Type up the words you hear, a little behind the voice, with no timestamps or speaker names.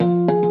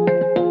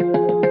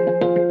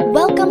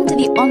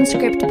the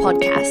OnScript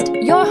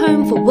podcast, your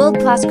home for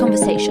world-class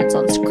conversations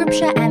on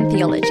scripture and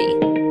theology,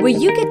 where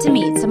you get to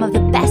meet some of the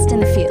best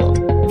in the field.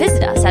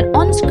 Visit us at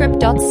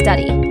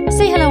onscript.study.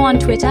 Say hello on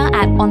Twitter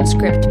at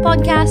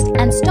OnScriptPodcast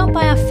and stop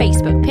by our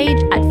Facebook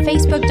page at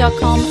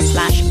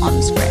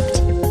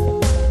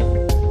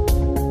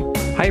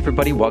facebook.com/OnScript. Hi,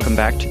 everybody. Welcome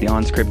back to the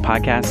OnScript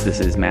podcast. This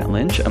is Matt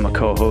Lynch. I'm a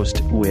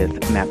co-host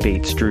with Matt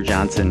Bates, Drew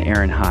Johnson,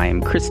 Aaron Heim,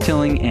 Chris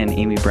Tilling, and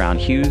Amy Brown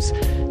Hughes.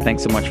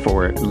 Thanks so much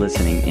for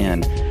listening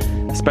in.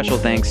 Special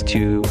thanks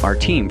to our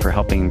team for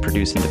helping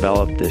produce and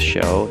develop this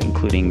show,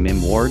 including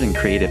Mim Ward in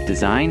creative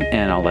design,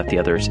 and I'll let the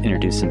others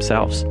introduce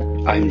themselves.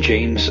 I'm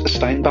James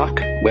Steinbach,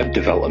 web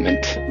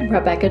development.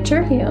 Rebecca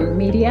Turhian,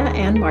 media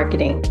and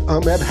marketing.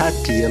 I'm Ed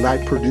Hatke, and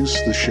I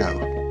produce the show.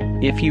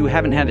 If you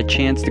haven't had a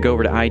chance to go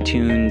over to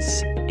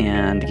iTunes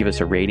and give us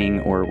a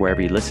rating or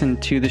wherever you listen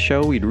to the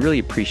show, we'd really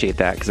appreciate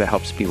that because it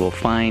helps people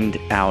find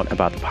out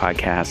about the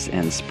podcast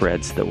and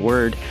spreads the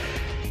word.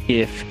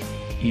 If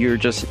you're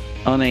just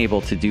unable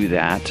to do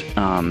that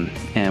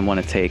and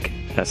want to take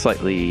a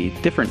slightly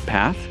different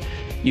path,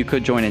 you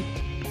could join a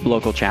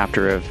local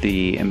chapter of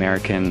the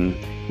American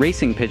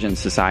Racing Pigeon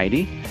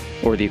Society,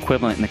 or the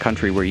equivalent in the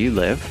country where you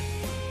live.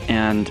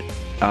 And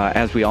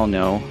as we all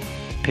know,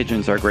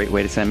 pigeons are a great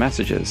way to send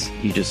messages.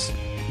 You just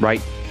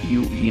write,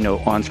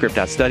 on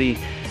script.study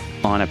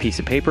on a piece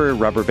of paper,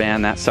 rubber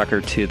band that sucker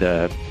to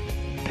the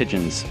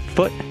pigeon's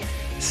foot,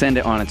 send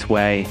it on its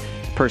way,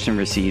 person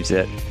receives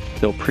it.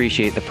 They'll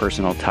appreciate the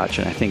personal touch,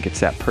 and I think it's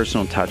that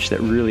personal touch that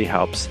really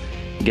helps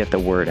get the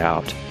word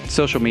out.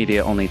 Social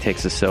media only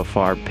takes us so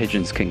far.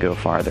 Pigeons can go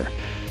farther.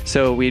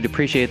 So we'd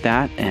appreciate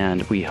that,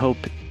 and we hope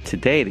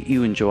today that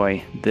you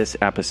enjoy this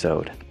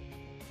episode.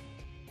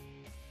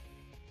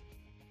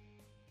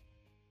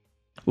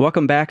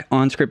 Welcome back,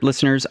 OnScript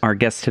listeners. Our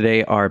guests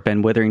today are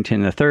Ben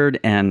Witherington III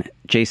and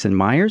Jason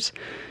Myers.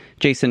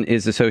 Jason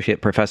is Associate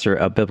Professor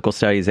of Biblical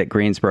Studies at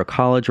Greensboro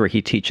College, where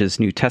he teaches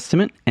New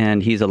Testament,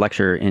 and he's a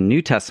lecturer in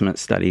New Testament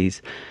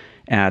Studies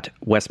at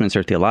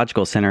Westminster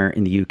Theological Center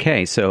in the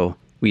UK, so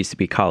we used to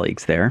be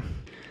colleagues there.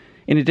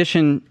 In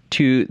addition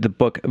to the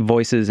book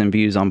Voices and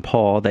Views on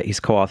Paul that he's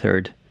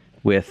co-authored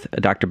with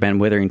Dr. Ben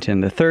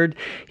Witherington III,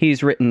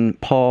 he's written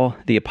Paul,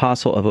 the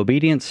Apostle of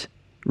Obedience,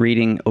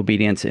 Reading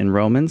Obedience in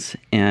Romans,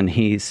 and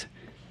he's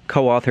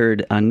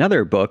co-authored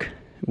another book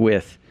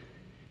with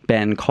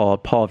Ben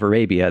called Paul of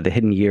Arabia, The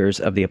Hidden Years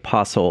of the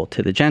Apostle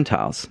to the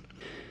Gentiles.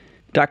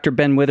 Dr.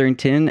 Ben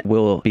Witherington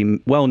will be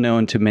well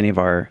known to many of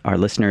our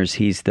listeners.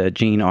 He's the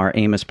Gene R.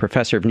 Amos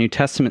Professor of New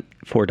Testament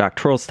for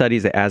Doctoral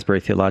Studies at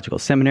Asbury Theological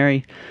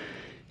Seminary.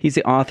 He's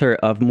the author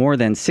of more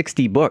than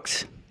 60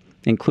 books,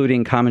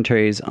 including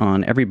commentaries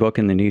on every book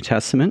in the New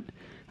Testament.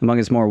 Among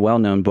his more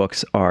well-known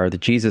books are The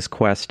Jesus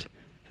Quest,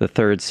 The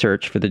Third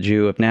Search for the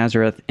Jew of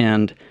Nazareth,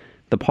 and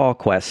The Paul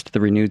Quest,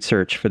 The Renewed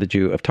Search for the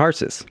Jew of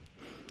Tarsus.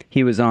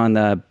 He was on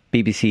the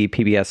BBC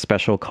PBS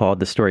special called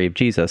The Story of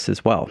Jesus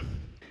as well.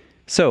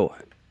 So,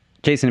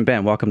 Jason and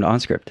Ben, welcome to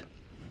OnScript.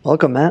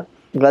 Welcome, Matt.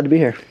 I'm glad to be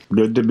here.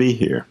 Good to be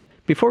here.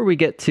 Before we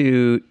get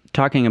to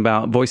talking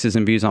about Voices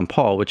and Views on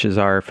Paul, which is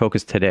our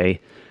focus today,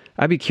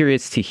 I'd be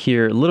curious to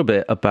hear a little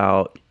bit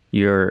about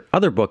your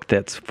other book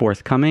that's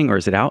forthcoming, or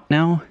is it out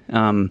now?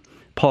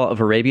 Paul of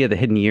Arabia, The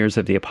Hidden Years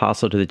of the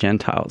Apostle to the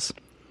Gentiles.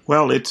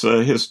 Well, it's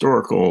a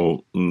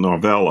historical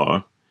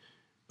novella.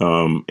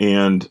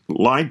 And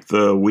like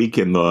the Week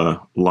in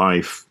the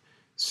Life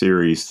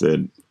series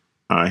that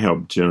I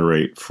helped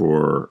generate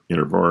for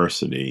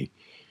InterVarsity,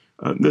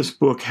 this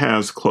book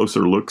has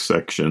closer look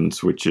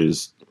sections, which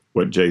is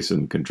what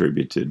Jason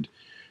contributed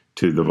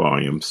to the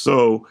volume.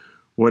 So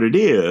what it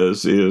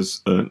is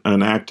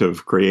an act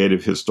of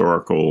creative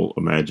historical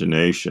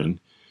imagination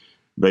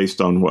based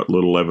on what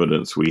little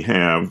evidence we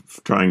have,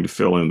 trying to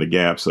fill in the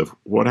gaps of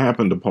what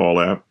happened to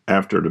Paul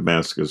after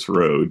Damascus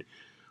Road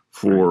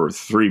for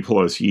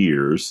 3+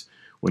 years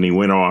when he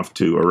went off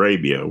to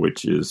Arabia,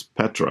 which is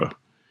Petra,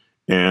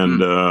 and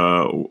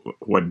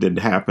what did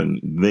happen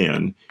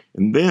then.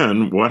 And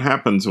then what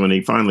happens when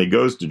he finally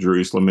goes to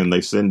Jerusalem and they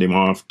send him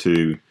off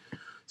to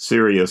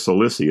Syria,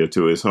 Cilicia,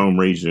 to his home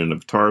region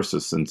of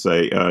Tarsus and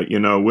say,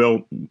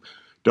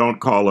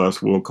 don't call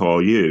us, we'll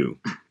call you.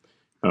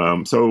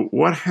 So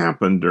what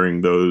happened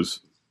during those,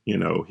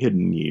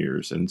 hidden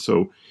years? And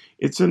so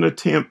it's an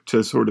attempt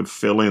to sort of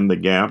fill in the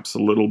gaps a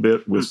little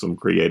bit with some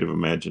creative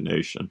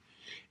imagination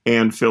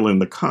and fill in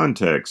the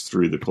context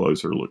through the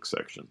closer look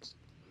sections.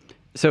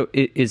 So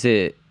is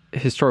it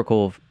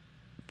historical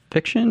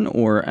fiction,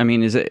 or,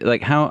 is it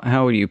like, how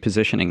are you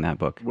positioning that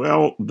book?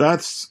 Well,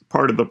 that's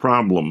part of the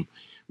problem.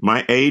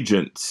 My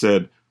agent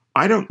said,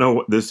 I don't know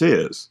what this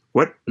is.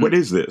 What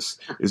is this?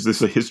 Is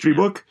this a history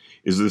book?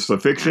 Is this a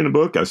fiction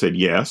book? I said,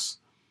 yes.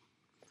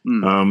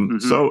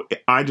 So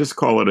I just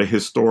call it a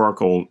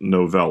historical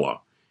novella.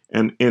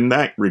 And in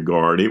that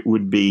regard, it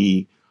would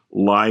be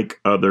like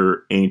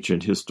other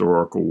ancient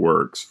historical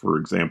works, for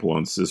example,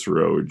 on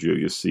Cicero or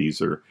Julius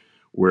Caesar,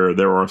 where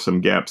there are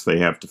some gaps they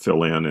have to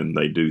fill in, and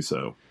they do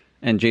so.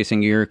 And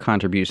Jason, your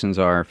contributions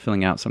are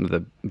filling out some of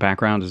the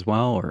background as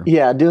well, or?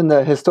 Yeah, doing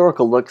the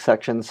historical look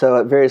section. So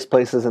at various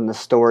places in the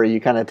story,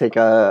 you kind of take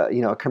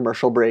a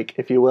commercial break,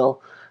 if you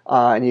will,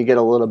 and you get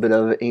a little bit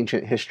of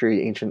ancient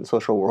history, ancient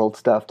social world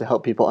stuff to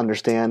help people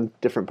understand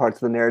different parts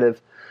of the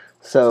narrative.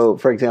 So,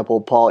 for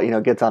example, Paul,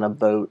 gets on a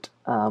boat.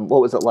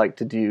 What was it like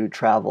to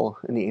travel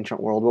in the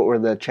ancient world? What were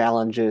the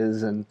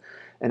challenges and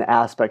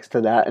aspects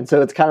to that? And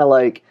so it's kind of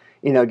like,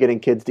 getting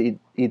kids to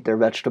eat their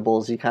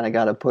vegetables. You kind of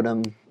got to put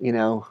them,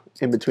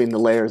 in between the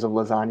layers of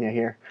lasagna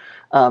here.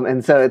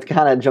 And so it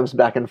kind of jumps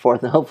back and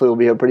forth, and hopefully will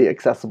be a pretty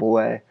accessible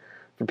way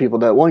for people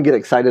to, one, get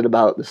excited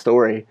about the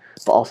story,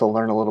 but also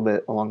learn a little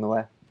bit along the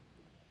way.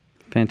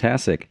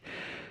 Fantastic.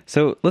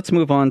 So let's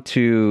move on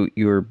to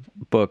your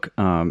book,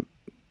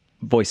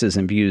 Voices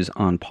and Views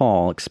on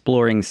Paul,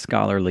 Exploring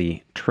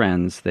Scholarly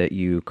Trends, that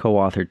you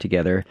co-authored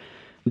together.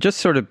 Just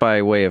sort of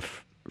by way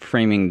of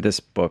framing this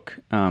book,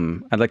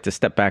 I'd like to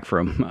step back for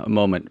a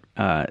moment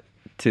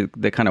to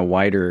the kind of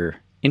wider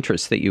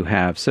interests that you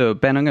have. So,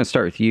 Ben, I'm going to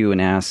start with you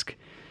and ask,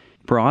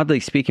 broadly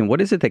speaking,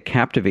 what is it that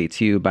captivates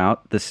you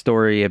about the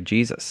story of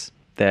Jesus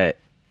that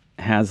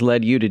has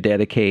led you to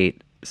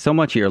dedicate so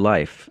much of your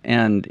life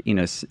and,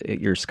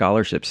 your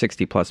scholarship,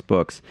 60 plus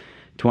books,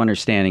 to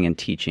understanding and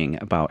teaching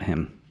about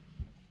him?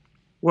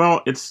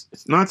 Well, it's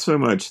not so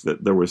much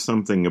that there was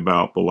something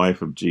about the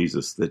life of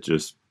Jesus that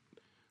just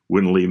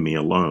wouldn't leave me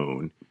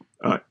alone.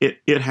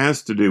 It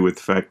has to do with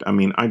the fact,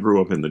 I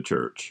grew up in the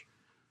church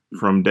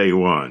from day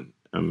one.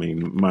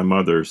 My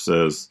mother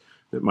says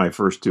that my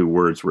first two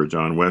words were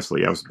John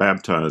Wesley. I was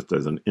baptized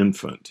as an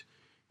infant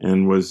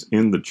and was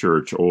in the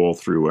church all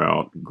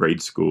throughout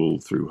grade school,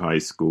 through high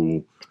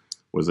school,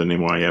 was an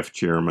NYF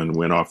chairman,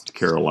 went off to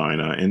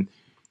Carolina. And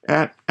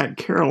at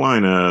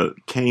Carolina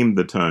came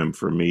the time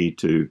for me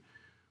to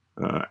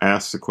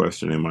ask the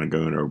question, am I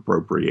going to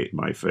appropriate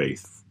my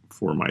faith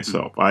for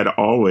myself? I'd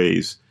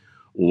always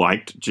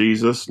liked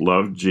Jesus,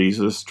 loved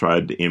Jesus,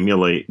 tried to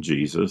emulate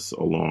Jesus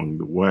along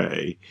the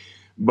way.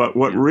 But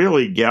what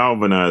really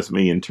galvanized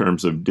me in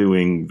terms of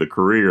doing the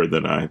career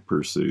that I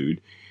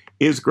pursued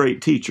is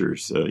great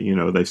teachers.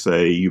 They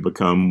say you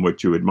become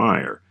what you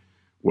admire.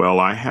 Well,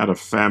 I had a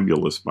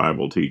fabulous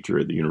Bible teacher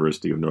at the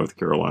University of North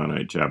Carolina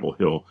at Chapel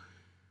Hill,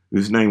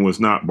 whose name was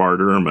not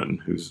Bart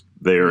Ehrman, who's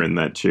there in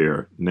that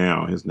chair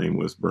now. His name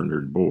was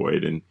Bernard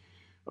Boyd. And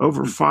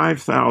over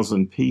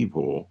 5,000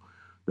 people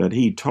that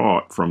he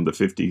taught from the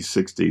 50s,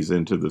 60s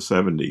into the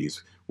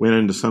 70s went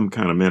into some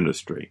kind of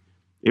ministry.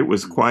 It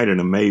was quite an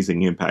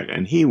amazing impact.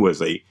 And he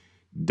was a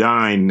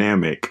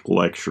dynamic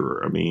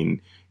lecturer.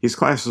 His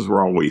classes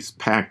were always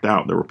packed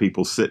out. There were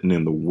people sitting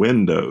in the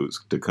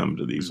windows to come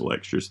to these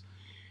lectures.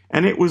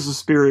 And it was a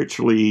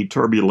spiritually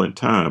turbulent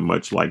time,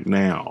 much like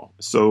now.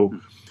 So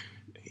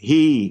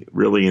he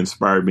really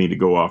inspired me to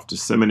go off to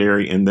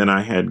seminary. And then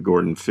I had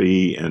Gordon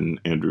Fee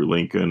and Andrew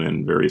Lincoln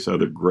and various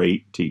other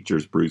great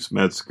teachers, Bruce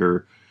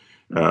Metzger,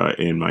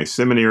 in my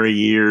seminary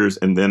years.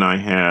 And then I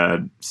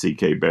had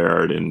C.K.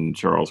 Barrett and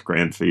Charles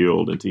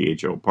Cranfield and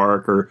T.H.O.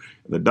 Parker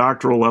at the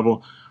doctoral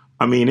level.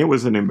 It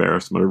was an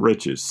embarrassment of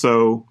riches.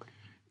 So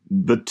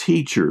the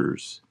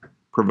teachers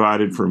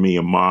provided for me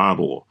a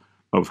model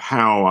of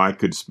how I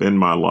could spend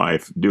my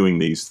life doing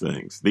these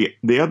things.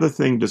 The other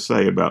thing to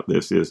say about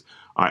this is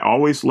I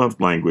always loved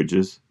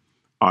languages.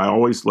 I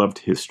always loved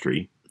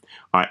history.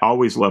 I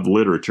always loved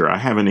literature. I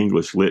have an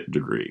English lit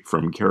degree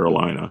from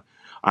Carolina.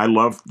 I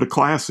loved the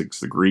classics,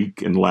 the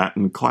Greek and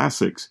Latin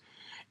classics.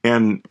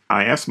 And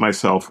I asked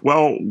myself,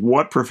 well,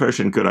 what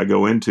profession could I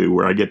go into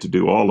where I get to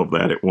do all of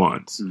that at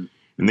once? And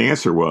the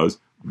answer was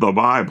the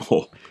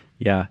Bible.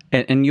 Yeah.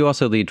 And you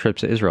also lead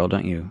trips to Israel,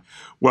 don't you?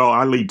 Well,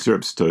 I lead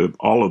trips to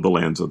all of the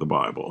lands of the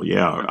Bible.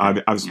 Yeah.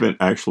 I've spent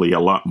actually a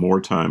lot more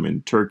time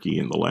in Turkey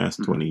in the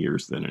last 20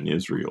 years than in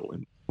Israel.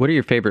 What are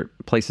your favorite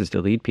places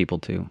to lead people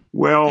to?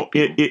 Well,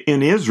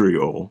 in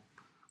Israel,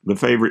 the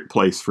favorite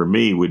place for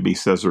me would be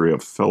Caesarea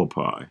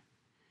Philippi.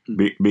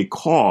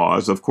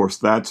 Because, of course,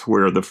 that's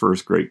where the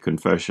first great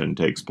confession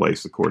takes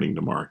place, according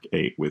to Mark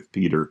 8, with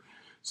Peter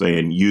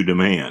saying, you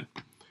demand.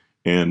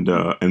 And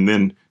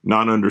then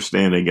not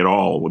understanding at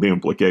all the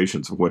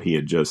implications of what he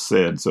had just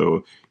said.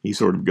 So he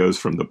sort of goes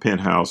from the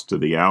penthouse to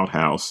the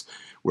outhouse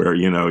where,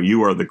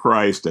 you are the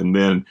Christ. And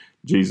then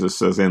Jesus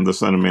says, and the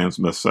Son of Man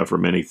must suffer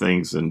many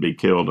things and be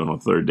killed and on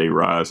the third day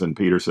rise. And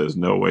Peter says,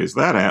 no way is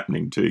that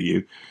happening to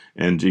you.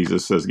 And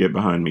Jesus says, get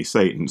behind me,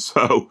 Satan.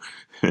 So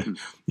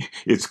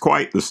it's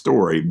quite the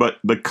story. But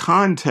the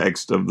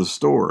context of the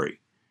story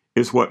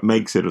is what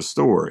makes it a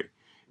story.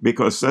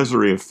 Because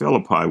Caesarea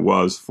Philippi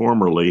was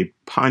formerly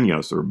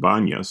Panias or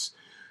Banyas,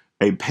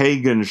 a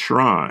pagan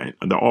shrine,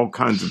 and all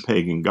kinds of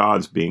pagan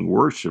gods being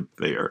worshipped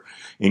there,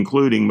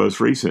 including most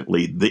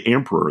recently the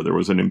emperor. There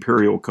was an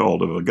imperial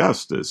cult of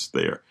Augustus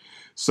there.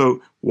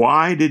 So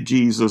why did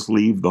Jesus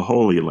leave the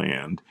Holy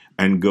Land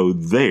and go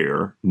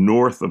there,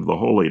 north of the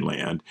Holy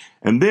Land,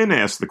 and then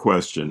ask the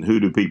question, who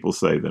do people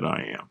say that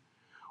I am?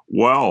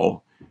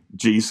 Well,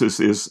 Jesus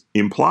is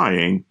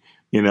implying,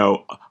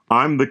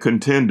 I'm the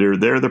contender,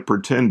 they're the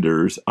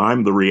pretenders,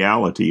 I'm the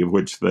reality of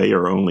which they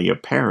are only a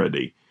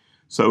parody.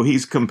 So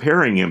he's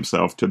comparing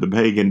himself to the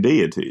pagan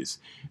deities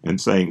and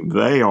saying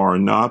they are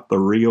not the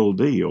real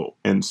deal.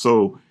 And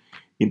so,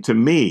 to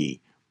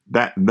me,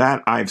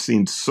 that I've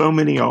seen so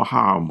many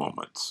aha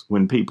moments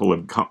when people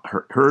have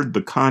heard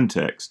the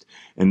context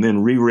and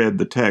then reread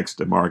the text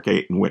of Mark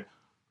 8 and went,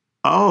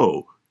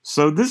 oh,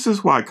 so this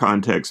is why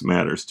context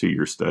matters to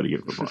your study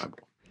of the Bible.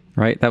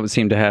 Right. That would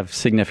seem to have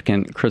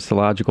significant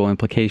Christological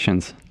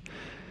implications.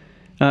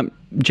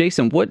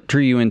 Jason, what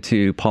drew you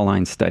into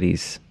Pauline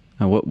studies?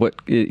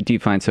 What do you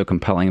find so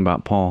compelling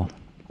about Paul?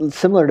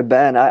 Similar to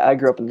Ben, I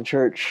grew up in the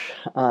church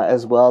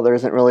as well. There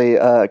isn't really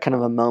kind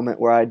of a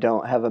moment where I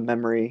don't have a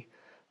memory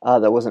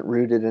that wasn't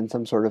rooted in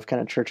some sort of kind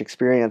of church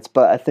experience.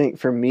 But I think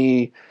for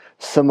me,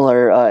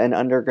 similar in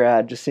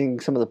undergrad, just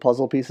seeing some of the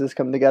puzzle pieces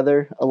come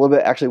together a little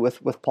bit actually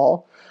with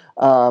Paul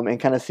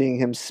and kind of seeing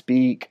him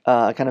speak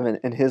kind of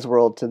in his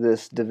world to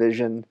this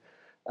division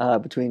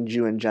between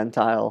Jew and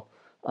Gentile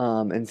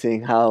and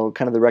seeing how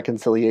kind of the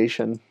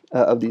reconciliation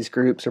of these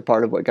groups are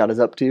part of what God is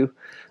up to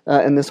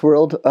in this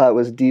world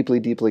was deeply,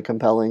 deeply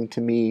compelling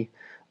to me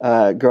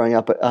growing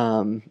up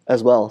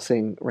as well,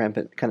 seeing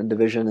rampant kind of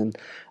division and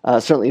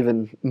certainly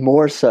even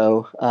more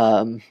so,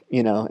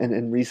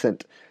 in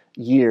recent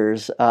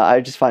years.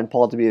 I just find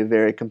Paul to be a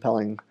very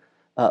compelling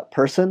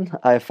person.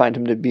 I find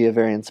him to be a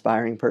very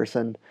inspiring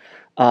person.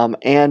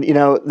 And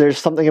there's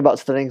something about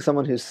studying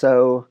someone who's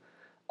so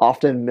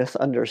often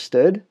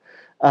misunderstood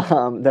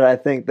that I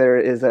think there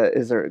is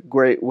a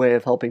great way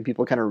of helping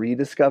people kind of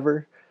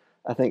rediscover,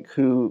 I think,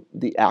 who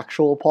the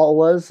actual Paul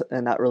was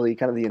and not really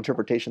kind of the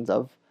interpretations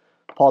of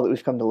Paul that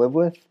we've come to live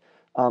with.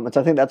 And so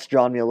I think that's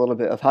drawn me a little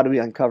bit of how do we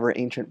uncover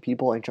ancient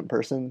people, ancient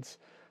persons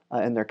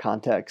in their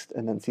context,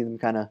 and then see them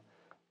kind of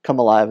come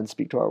alive and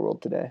speak to our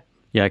world today.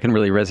 Yeah, I can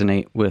really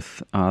resonate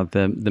with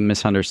the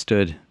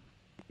misunderstood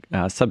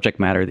subject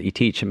matter that you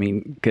teach. I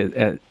mean,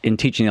 in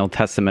teaching the Old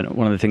Testament,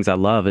 one of the things I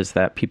love is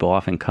that people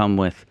often come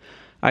with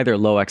either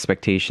low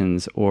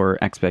expectations or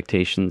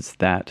expectations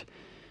that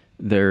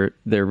they're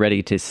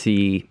ready to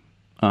see,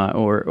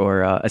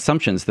 or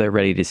assumptions they're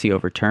ready to see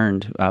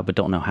overturned, but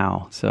don't know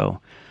how. So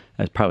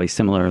that's probably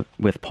similar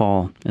with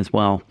Paul as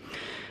well.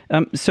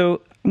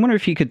 So I wonder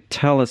if you could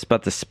tell us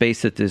about the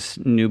space that this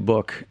new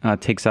book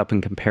takes up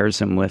in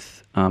comparison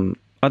with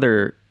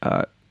other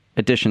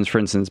editions, for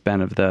instance,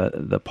 Ben, of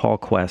the Paul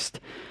Quest.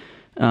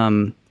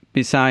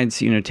 Besides,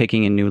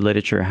 taking in new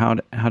literature, how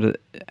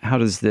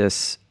does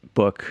this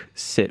book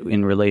sit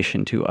in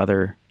relation to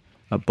other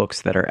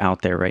books that are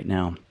out there right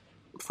now?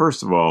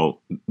 First of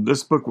all,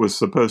 this book was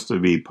supposed to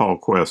be Paul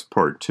Quest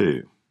Part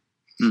 2.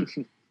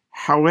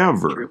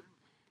 However,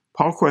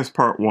 Paul Quest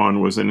Part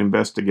 1 was an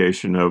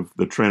investigation of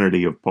the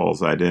trinity of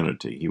Paul's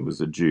identity. He was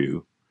a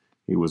Jew,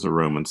 he was a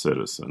Roman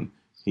citizen,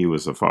 he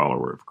was a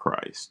follower of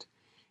Christ.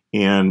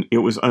 And it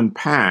was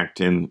unpacked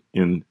in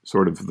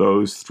sort of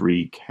those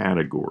three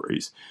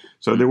categories.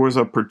 So there was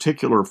a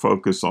particular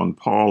focus on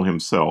Paul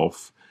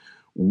himself,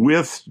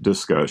 with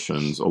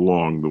discussions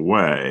along the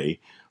way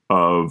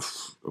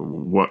of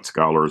what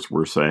scholars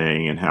were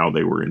saying and how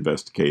they were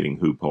investigating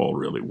who Paul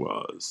really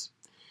was.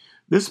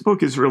 This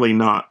book is really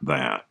not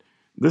that.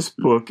 This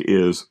book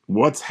is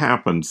what's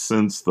happened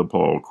since the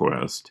Paul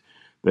Quest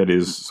that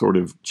has sort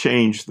of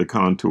changed the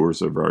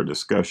contours of our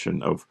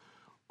discussion of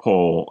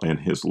Paul and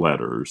his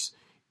letters,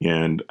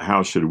 and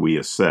how should we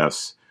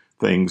assess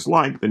things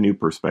like the new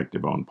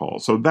perspective on Paul.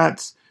 So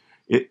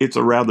it's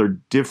a rather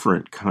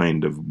different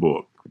kind of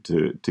book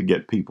to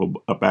get people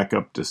back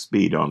up to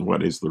speed on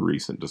what is the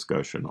recent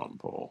discussion on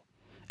Paul.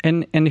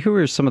 And who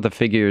are some of the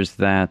figures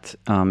that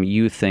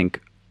you think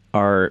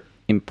are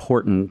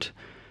important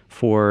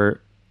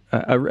for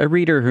a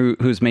reader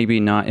who's maybe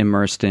not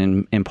immersed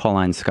in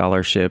Pauline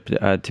scholarship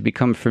to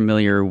become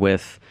familiar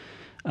with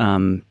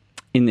in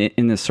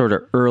the sort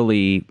of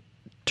early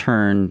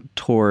turn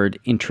toward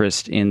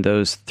interest in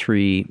those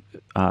three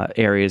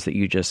areas that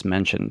you just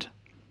mentioned?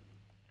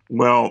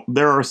 Well,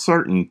 there are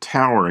certain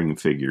towering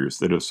figures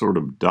that have sort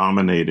of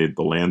dominated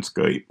the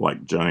landscape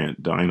like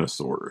giant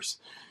dinosaurs.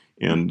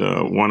 And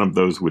one of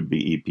those would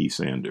be E.P.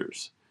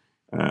 Sanders.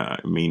 I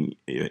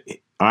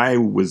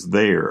was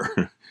there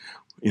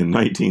in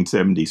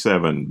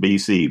 1977,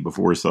 BC,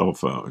 before cell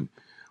phone,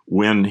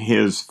 when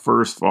his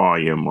first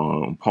volume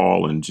on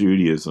Paul and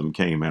Judaism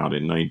came out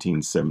in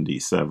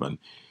 1977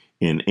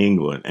 in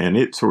England. And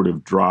it sort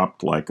of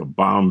dropped like a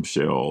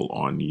bombshell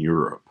on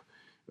Europe.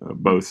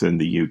 Both in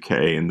the UK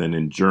and then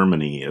in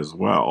Germany as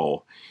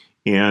well.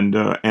 And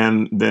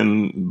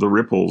then the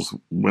ripples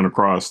went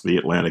across the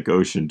Atlantic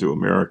Ocean to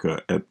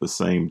America at the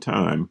same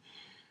time,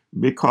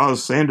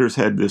 because Sanders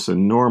had this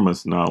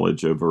enormous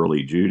knowledge of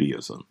early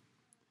Judaism.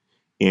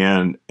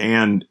 And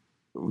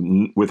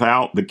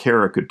without the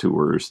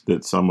caricatures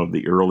that some of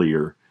the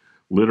earlier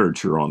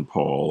literature on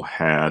Paul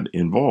had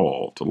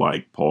involved,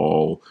 like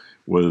Paul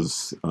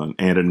was an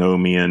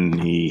antinomian.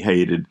 He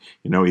hated,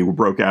 he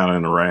broke out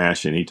in a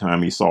rash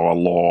anytime he saw a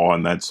law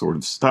and that sort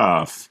of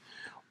stuff.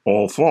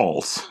 All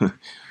false,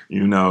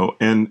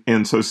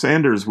 And so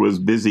Sanders was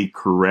busy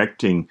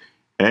correcting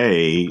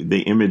A,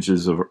 the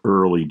images of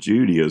early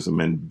Judaism,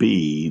 and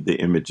B, the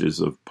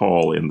images of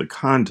Paul in the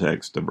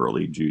context of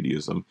early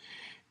Judaism.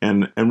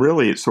 And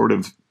really it sort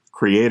of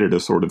created a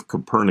sort of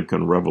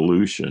Copernican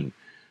revolution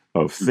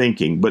of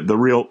thinking, but the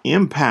real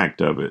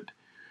impact of it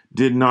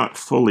did not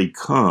fully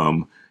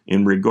come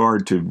in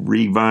regard to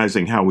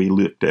revising how we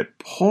looked at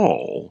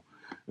Paul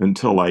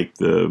until like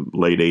the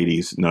late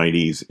 80s,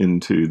 90s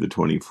into the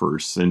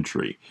 21st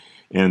century.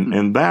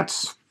 And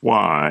that's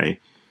why,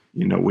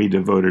 we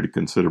devoted a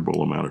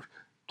considerable amount of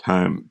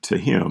time to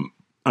him.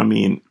 I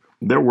mean,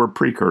 there were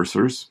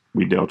precursors.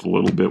 We dealt a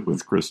little bit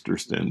with Krister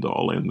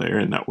Stendahl in there,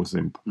 and that was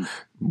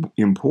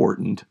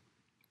important.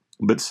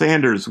 But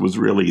Sanders was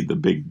really the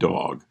big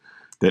dog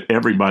that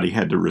everybody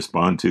had to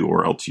respond to,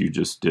 or else you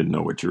just didn't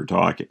know what you were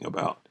talking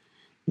about.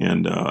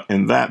 And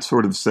that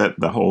sort of set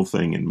the whole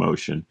thing in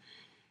motion.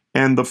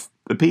 And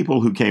the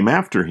people who came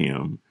after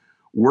him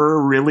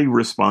were really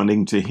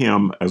responding to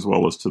him as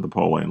well as to the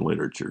Pauline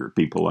literature.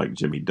 People like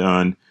Jimmy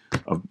Dunn,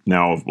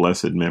 now of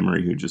blessed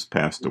memory, who just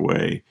passed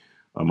away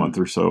a month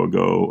or so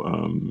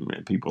ago.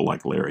 People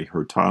like Larry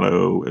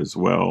Hurtado as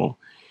well.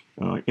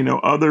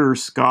 Other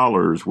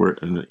scholars were,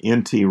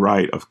 N.T.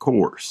 Wright, of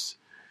course,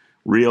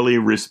 really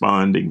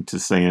responding to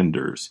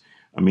Sanders.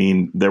 I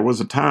mean, there was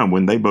a time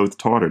when they both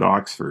taught at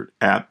Oxford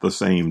at the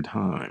same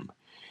time.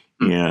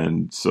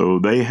 And so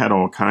they had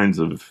all kinds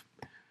of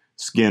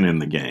skin in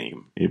the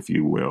game, if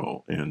you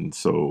will. And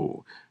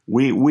so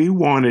we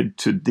wanted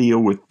to deal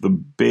with the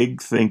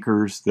big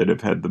thinkers that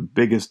have had the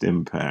biggest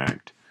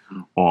impact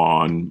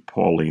on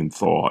Pauline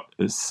thought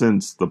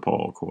since the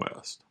Paul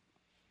Quest.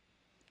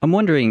 I'm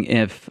wondering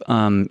if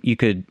you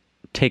could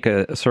take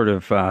a sort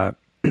of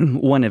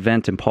one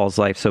event in Paul's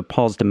life, so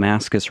Paul's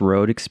Damascus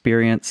Road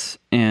experience,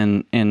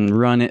 and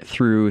run it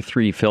through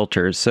three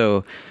filters.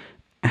 So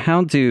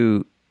how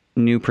do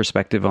new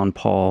perspective on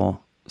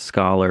Paul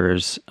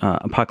scholars,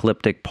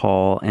 apocalyptic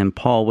Paul, and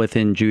Paul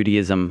within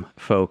Judaism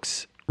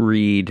folks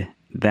read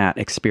that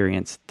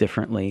experience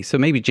differently? So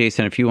maybe,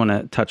 Jason, if you want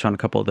to touch on a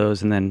couple of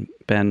those, and then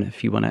Ben,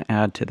 if you want to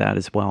add to that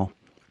as well.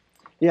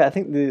 Yeah, I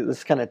think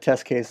this kind of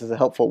test case is a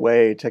helpful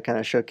way to kind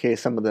of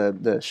showcase some of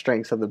the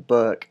strengths of the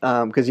book,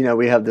 because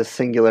we have this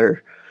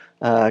singular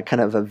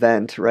kind of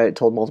event, right,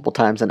 told multiple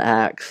times in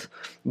Acts,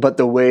 but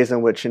the ways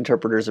in which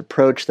interpreters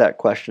approach that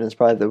question is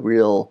probably the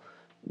real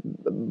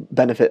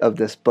benefit of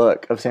this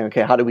book, of saying,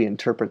 okay, how do we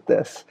interpret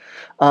this?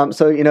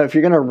 So if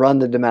you're going to run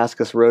the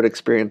Damascus Road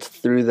experience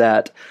through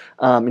that,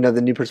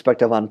 the new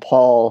perspective on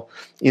Paul,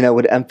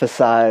 would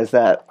emphasize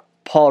that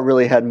Paul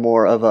really had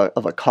more of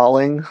a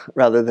calling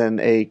rather than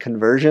a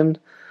conversion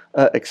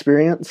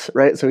experience,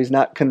 right? So he's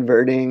not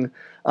converting,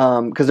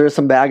 because there's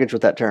some baggage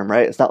with that term,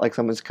 right? It's not like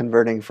someone's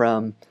converting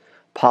from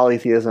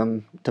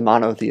polytheism to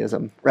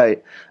monotheism,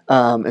 right?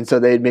 And so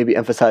they'd maybe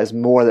emphasize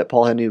more that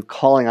Paul had a new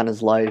calling on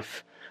his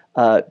life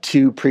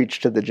to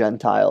preach to the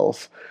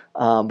Gentiles,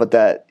 but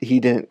that he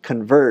didn't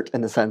convert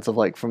in the sense of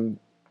like from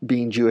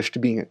being Jewish to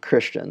being a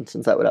Christian,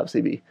 since that would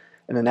obviously be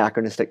an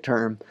anachronistic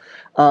term.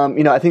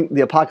 I think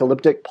the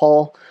apocalyptic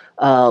Paul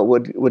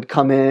would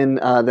come in,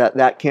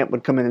 that camp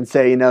would come in and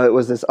say, it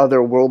was this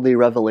otherworldly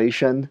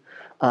revelation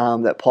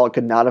that Paul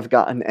could not have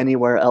gotten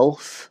anywhere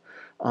else,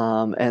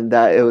 and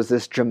that it was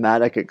this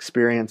dramatic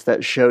experience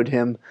that showed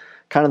him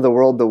kind of the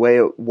world the way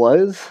it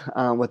was,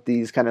 with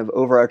these kind of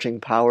overarching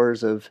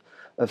powers of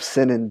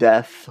sin and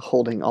death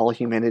holding all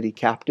humanity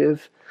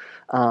captive,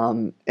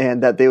 and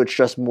that they would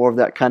stress more of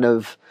that kind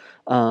of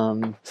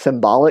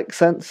symbolic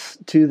sense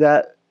to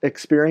that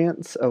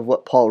experience of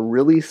what Paul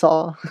really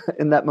saw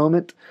in that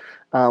moment,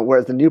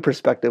 whereas the new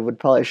perspective would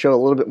probably show a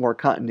little bit more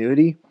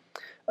continuity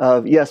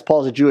of, yes,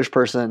 Paul's a Jewish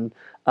person,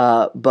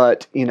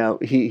 but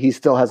he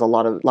still has a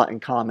lot in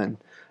common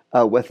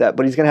with that,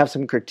 but he's going to have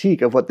some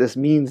critique of what this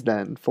means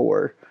then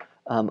for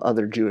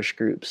other Jewish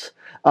groups.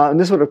 And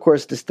this would, of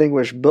course,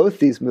 distinguish both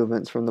these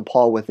movements from the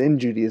Paul within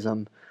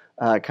Judaism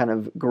kind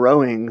of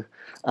growing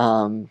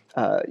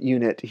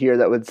unit here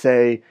that would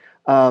say,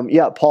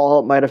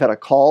 Paul might have had a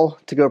call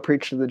to go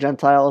preach to the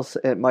Gentiles.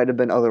 It might have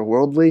been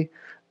otherworldly,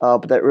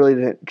 but that really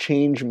didn't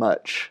change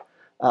much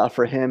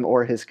for him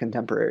or his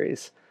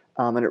contemporaries.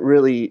 And it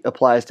really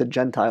applies to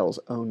Gentiles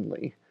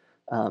only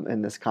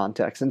in this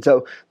context. And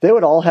so they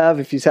would all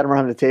have, if you sat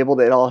around a table,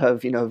 they'd all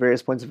have,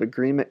 various points of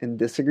agreement and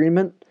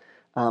disagreement.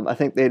 I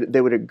think they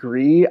would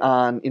agree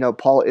on,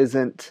 Paul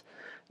isn't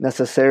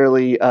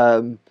necessarily,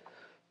 to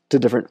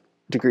different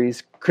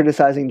degrees,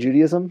 criticizing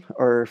Judaism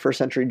or first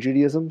century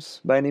Judaisms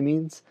by any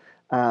means.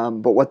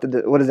 But what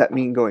does that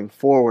mean going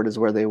forward is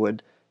where they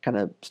would kind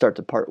of start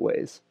to part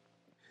ways.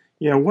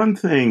 Yeah, one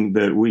thing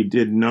that we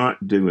did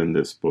not do in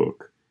this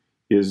book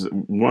is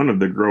one of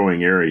the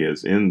growing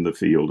areas in the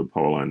field of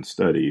Pauline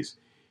studies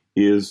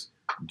is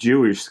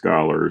Jewish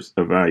scholars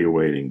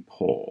evaluating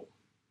Paul.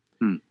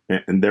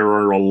 And there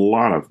are a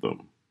lot of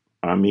them.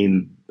 I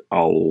mean,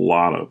 a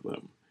lot of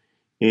them.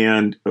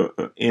 And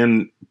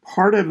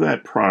part of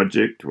that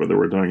project, whether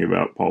we're talking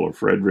about Paula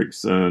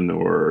Fredrickson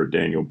or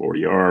Daniel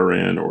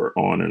Bordiarin or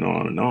on and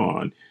on and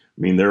on,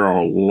 I mean, there are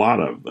a lot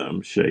of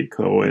them, Shay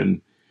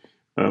Cohen,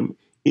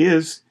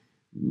 is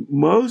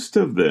most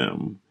of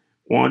them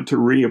want to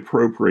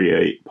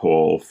reappropriate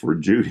Paul for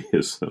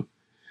Judaism,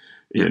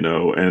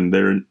 and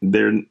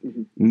they're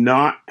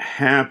not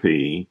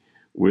happy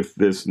with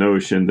this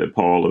notion that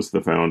Paul is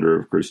the founder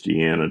of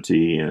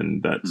Christianity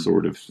and that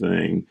sort of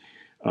thing.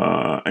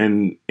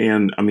 And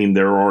I mean,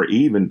 there are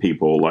even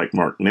people like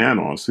Mark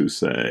Nanos who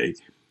say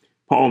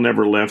Paul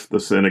never left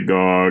the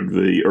synagogue.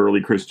 The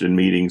early Christian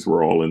meetings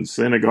were all in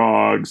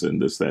synagogues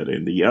and this, that,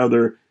 and the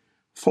other.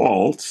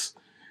 False.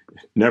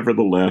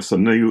 Nevertheless, a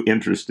new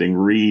interesting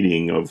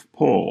reading of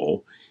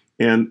Paul.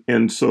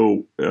 And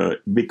so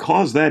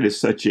because that is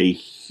such a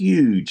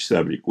huge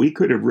subject, we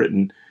could have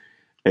written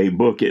a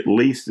book at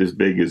least as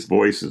big as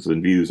Voices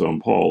and Views on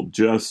Paul,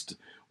 just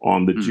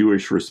on the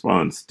Jewish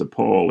response to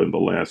Paul in the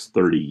last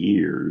 30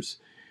 years.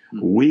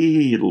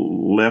 We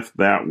left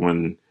that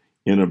one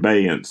in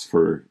abeyance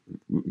for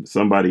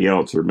somebody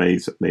else or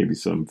maybe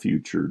some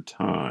future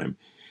time,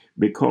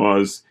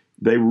 because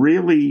they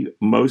really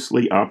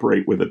mostly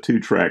operate with a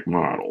two-track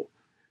model.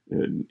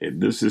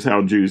 This is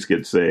how Jews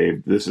get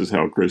saved. This is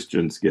how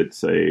Christians get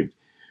saved.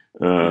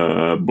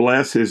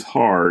 Bless his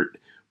heart,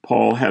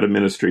 Paul had a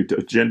ministry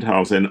to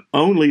Gentiles and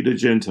only to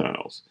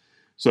Gentiles.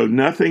 So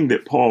nothing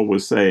that Paul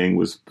was saying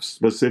was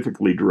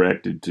specifically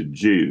directed to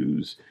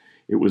Jews.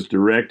 It was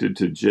directed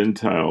to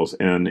Gentiles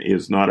and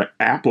is not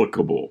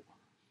applicable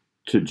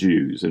to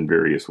Jews in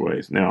various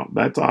ways. Now,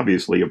 that's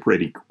obviously a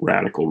pretty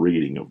radical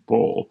reading of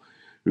Paul,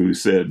 who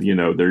said,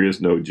 there is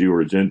no Jew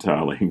or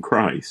Gentile in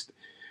Christ,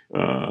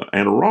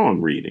 and a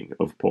wrong reading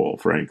of Paul,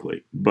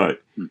 frankly.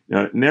 But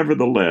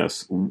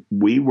nevertheless,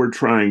 we were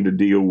trying to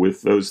deal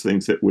with those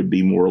things that would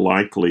be more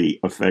likely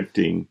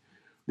affecting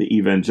the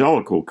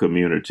evangelical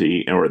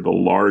community or the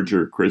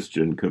larger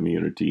Christian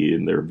community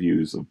in their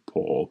views of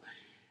Paul,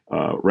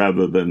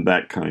 rather than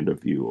that kind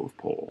of view of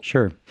Paul.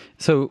 Sure.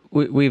 So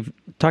we've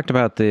talked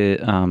about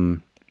the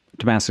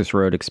Damascus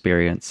Road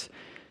experience,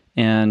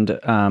 and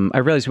I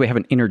realize we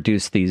haven't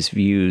introduced these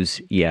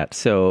views yet.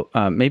 So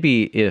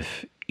maybe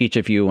if each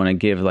of you want to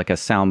give like a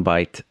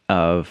soundbite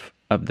of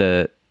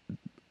the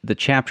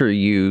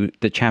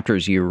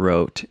chapters you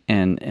wrote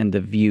and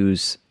the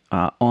views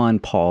on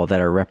Paul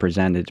that are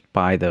represented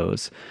by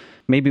those,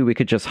 maybe we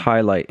could just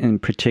highlight in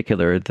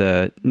particular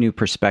the new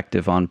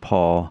perspective on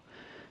Paul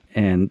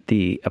and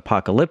the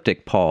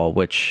apocalyptic Paul,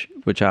 which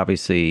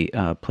obviously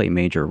play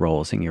major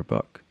roles in your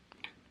book.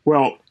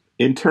 Well,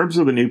 in terms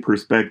of the new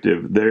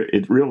perspective,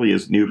 it really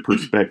is new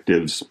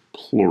perspectives,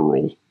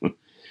 plural,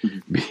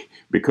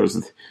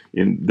 because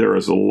there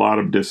is a lot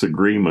of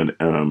disagreement.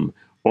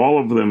 All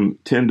of them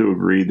tend to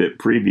agree that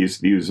previous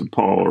views of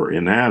Paul are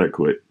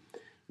inadequate.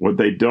 What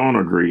they don't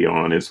agree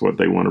on is what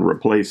they want to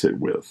replace it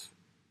with.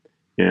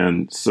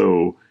 And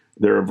so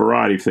there are a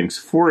variety of things.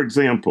 For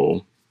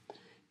example,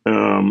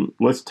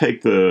 let's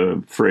take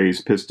the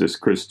phrase pistis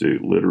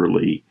Christou,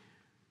 literally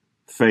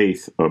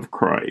faith of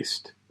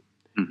Christ.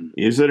 Mm-hmm.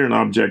 Is it an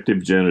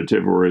objective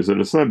genitive or is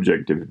it a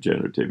subjective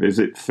genitive? Is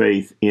it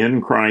faith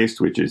in Christ,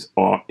 which is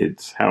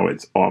it's how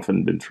it's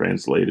often been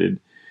translated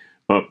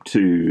up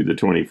to the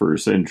 21st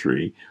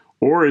century,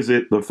 or is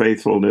it the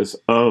faithfulness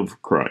of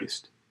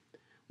Christ?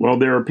 Well,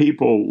 there are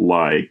people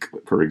like,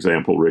 for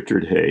example,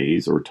 Richard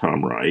Hayes or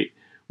Tom Wright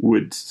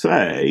would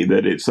say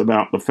that it's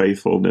about the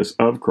faithfulness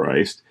of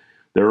Christ.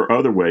 There are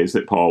other ways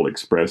that Paul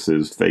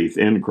expresses faith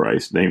in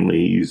Christ, namely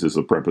he uses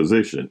a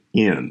preposition,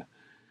 in.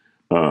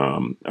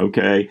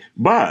 Okay,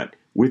 but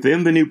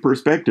within the new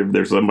perspective,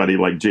 there's somebody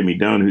like Jimmy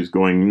Dunn who's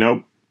going,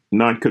 nope,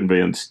 not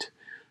convinced,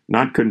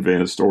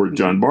 or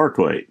John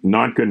Barclay,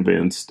 not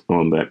convinced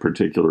on that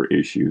particular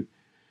issue.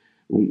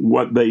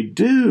 What they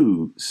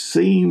do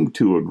seem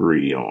to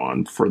agree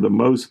on, for the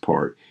most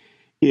part,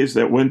 is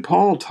that when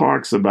Paul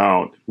talks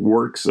about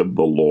works of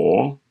the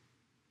law,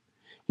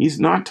 he's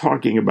not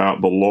talking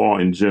about the law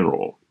in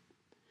general.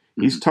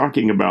 He's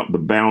talking about the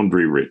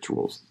boundary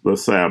rituals, the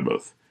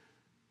Sabbath,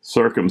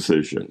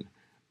 circumcision,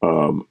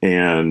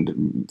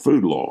 and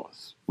food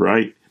laws,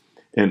 right?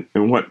 And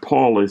what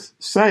Paul is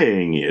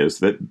saying is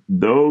that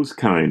those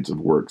kinds of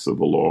works of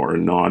the law are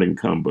not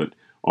incumbent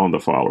on the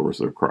followers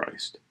of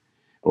Christ,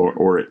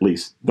 or at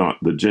least not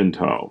the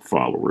Gentile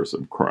followers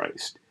of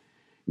Christ.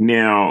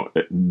 Now,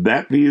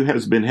 that view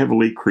has been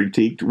heavily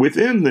critiqued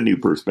within the new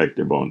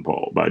perspective on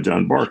Paul by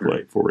John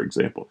Barclay, for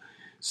example.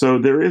 So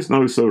there is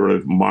no sort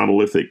of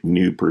monolithic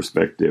new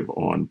perspective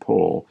on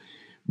Paul.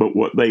 But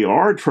what they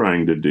are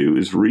trying to do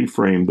is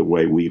reframe the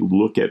way we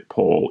look at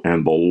Paul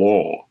and the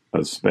law,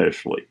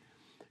 especially,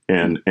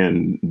 and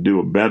do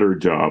a better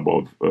job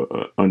of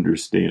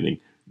understanding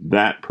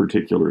that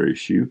particular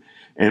issue,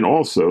 and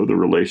also the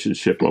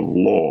relationship of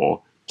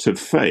law to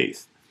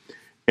faith.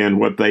 And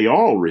what they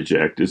all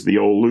reject is the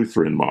old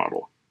Lutheran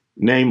model,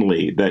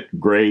 namely that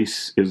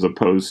grace is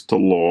opposed to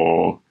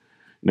law,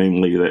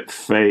 namely that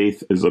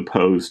faith is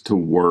opposed to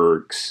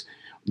works,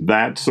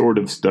 that sort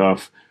of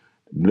stuff.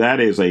 That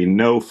is a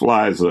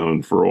no-fly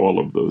zone for all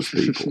of those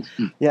people.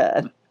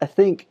 Yeah, I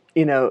think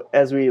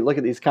as we look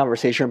at these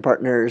conversation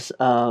partners,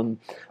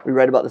 we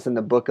write about this in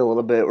the book a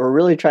little bit. We're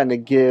really trying to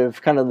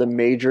give kind of the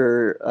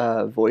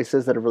major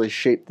voices that have really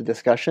shaped the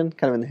discussion,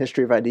 kind of in the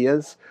history of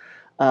ideas.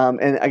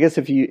 And I guess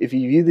if you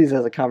view these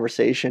as a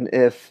conversation,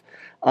 if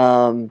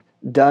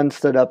Dunn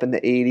stood up in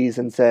the 80s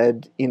and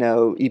said,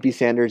 E.P.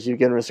 Sanders, you've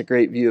given us a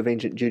great view of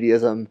ancient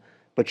Judaism,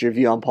 but your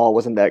view on Paul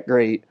wasn't that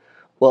great.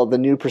 Well, the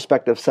new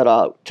perspective set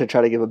out to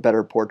try to give a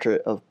better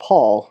portrait of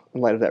Paul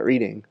in light of that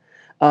reading.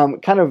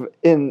 Kind of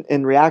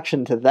in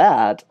reaction to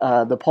that,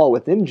 the Paul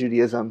within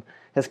Judaism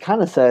has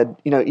kind of said,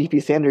 E.P.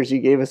 Sanders, you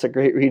gave us a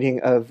great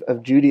reading of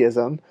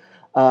Judaism,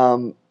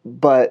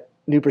 but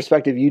new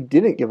perspective, you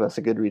didn't give us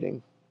a good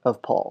reading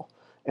of Paul.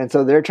 And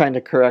so they're trying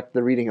to correct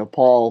the reading of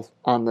Paul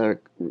on the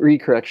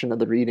recorrection of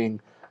the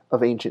reading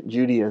of ancient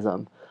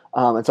Judaism.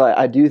 And so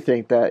I do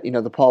think that,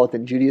 the Paul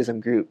within Judaism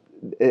group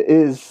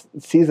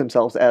sees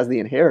themselves as the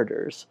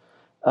inheritors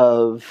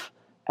of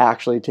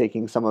actually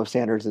taking some of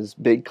Sanders'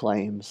 big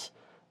claims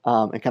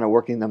and kind of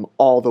working them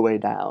all the way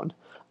down.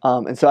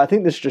 And so I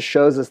think this just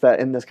shows us that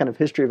in this kind of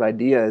history of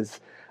ideas,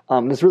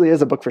 this really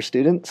is a book for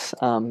students,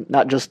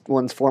 not just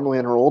ones formally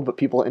enrolled, but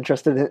people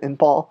interested in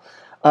Paul,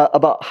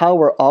 about how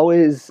we're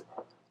always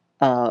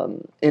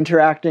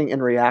interacting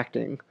and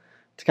reacting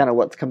to kind of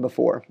what's come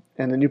before.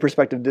 And the New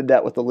Perspective did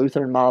that with the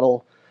Lutheran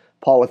model.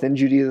 Paul within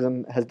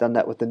Judaism has done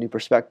that with the New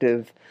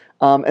Perspective.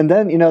 And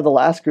then, the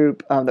last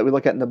group that we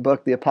look at in the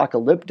book, the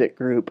apocalyptic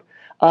group,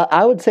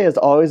 I would say has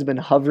always been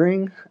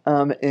hovering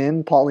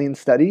in Pauline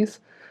studies.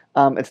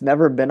 It's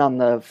never been on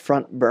the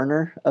front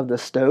burner of the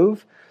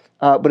stove,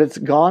 but it's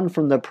gone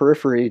from the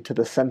periphery to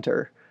the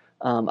center,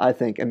 I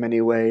think, in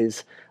many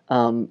ways,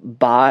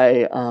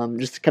 by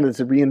just kind of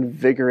this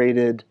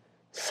reinvigorated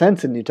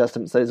sense in New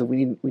Testament studies that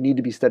we need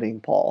to be studying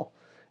Paul.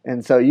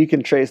 And so you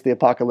can trace the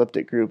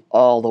apocalyptic group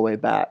all the way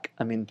back.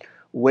 I mean,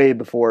 way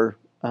before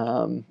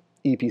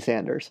E.P.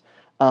 Sanders.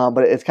 But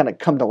it's kind of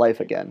come to life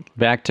again.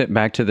 Back to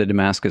the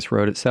Damascus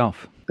Road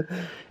itself.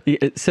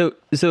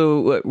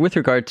 So with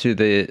regard to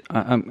the,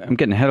 I'm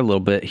getting ahead a little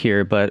bit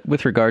here, but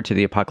with regard to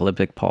the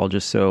apocalyptic Paul,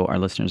 just so our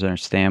listeners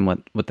understand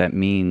what that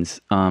means,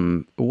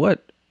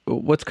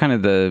 what's kind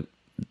of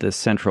the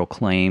central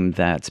claim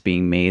that's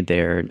being made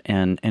there,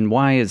 and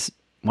why is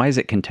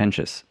it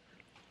contentious?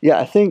 Yeah,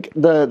 I think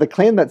the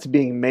claim that's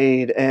being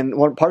made, and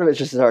one part of it is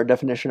just our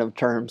definition of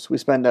terms. We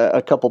spend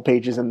a couple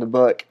pages in the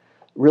book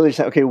really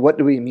saying, okay, what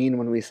do we mean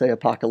when we say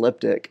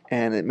apocalyptic?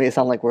 And it may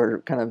sound like we're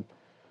kind of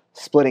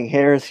splitting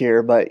hairs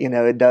here, but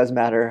it does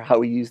matter how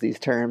we use these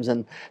terms,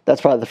 and that's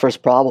probably the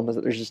first problem, is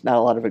that there's just not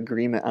a lot of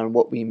agreement on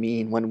what we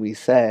mean when we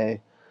say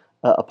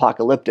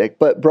apocalyptic.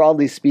 But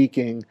broadly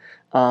speaking,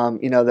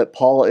 that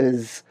Paul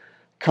is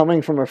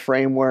coming from a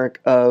framework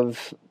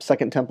of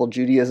Second Temple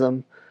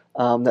Judaism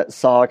that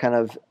saw kind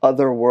of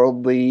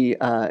otherworldly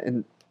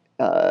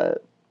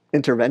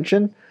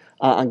intervention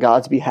on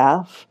God's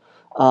behalf,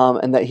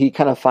 and that he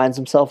kind of finds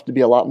himself to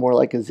be a lot more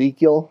like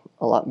Ezekiel,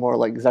 a lot more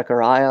like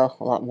Zechariah,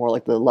 a lot more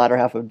like the latter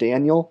half of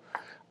Daniel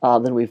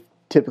than we've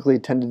typically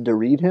tended to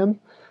read him.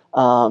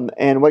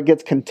 And what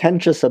gets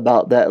contentious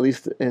about that, at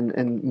least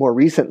in more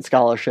recent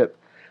scholarship,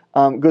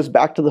 goes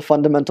back to the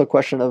fundamental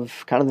question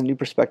of kind of the New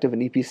Perspective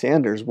and E.P.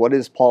 Sanders. What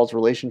is Paul's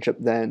relationship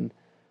then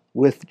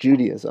with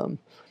Judaism?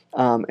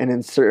 And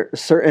in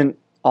certain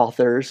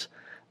authors,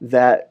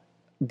 that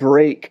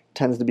break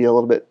tends to be a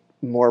little bit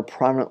more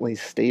prominently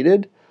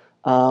stated,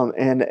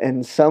 and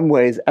in some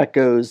ways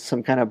echoes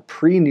some kind of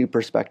pre-New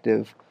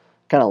Perspective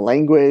kind of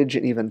language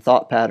and even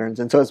thought patterns.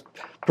 And so it's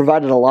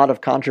provided a lot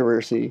of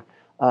controversy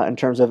in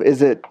terms of,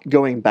 is it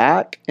going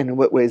back, and in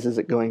what ways is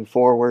it going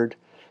forward,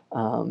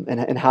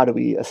 and how do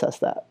we assess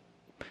that?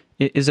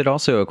 Is it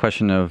also a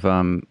question of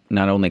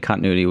not only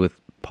continuity with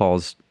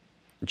Paul's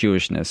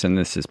Jewishness, and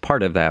this is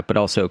part of that, but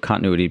also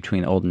continuity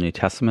between Old and New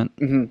Testament?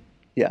 Mm-hmm.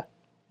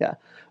 Yeah.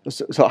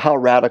 So how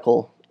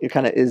radical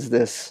kind of is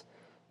this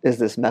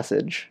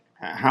message?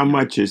 How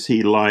much is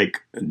he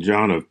like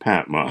John of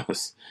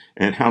Patmos,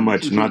 and how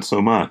much not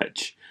so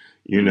much?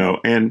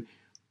 And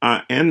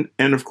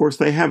of course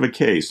they have a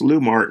case. Lou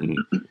Martin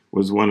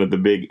was one of the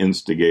big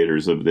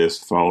instigators of this,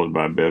 followed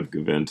by Bev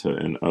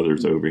Gaventa and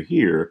others over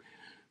here.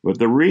 But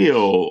the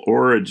real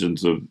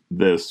origins of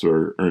this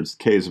are Ernst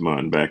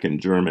Käsemann back in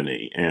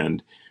Germany,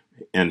 and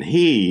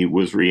he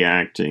was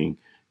reacting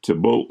to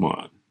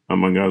Bultmann,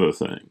 among other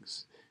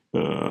things,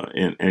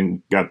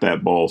 and got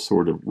that ball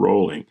sort of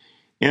rolling.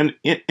 And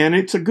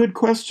it's a good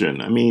question.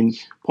 I mean,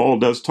 Paul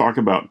does talk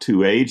about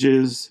two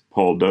ages.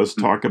 Paul does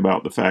talk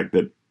about the fact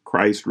that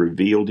Christ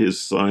revealed his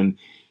Son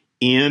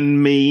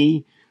in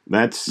me.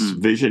 That's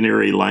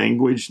visionary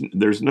language.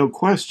 There's no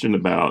question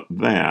about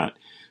that.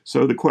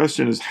 So the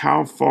question is,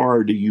 how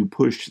far do you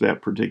push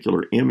that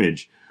particular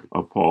image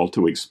of Paul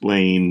to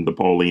explain the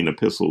Pauline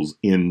epistles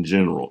in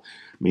general?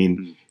 I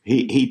mean,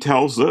 he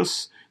tells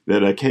us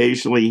that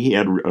occasionally he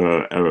had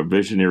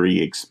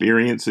visionary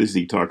experiences.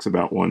 He talks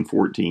about one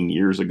 14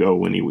 years ago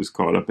when he was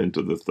caught up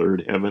into the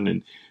third heaven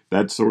and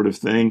that sort of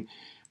thing.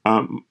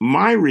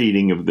 My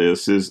reading of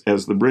this is,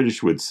 as the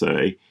British would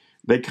say,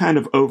 they kind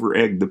of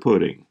over-egged the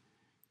pudding.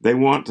 They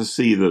want to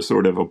see the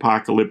sort of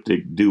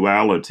apocalyptic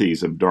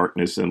dualities of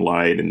darkness and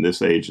light in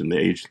this age and the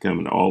age to come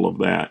and all of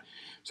that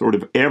sort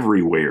of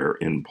everywhere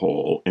in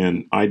Paul.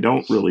 And I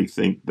don't really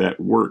think that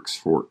works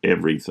for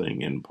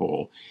everything in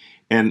Paul.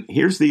 And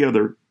here's the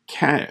other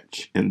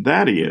catch, and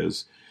that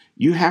is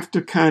you have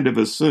to kind of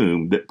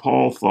assume that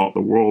Paul thought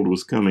the world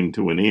was coming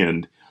to an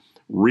end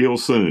real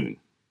soon.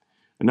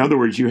 In other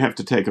words, you have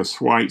to take a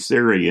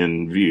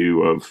Schweitzerian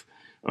view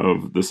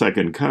of the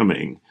second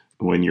coming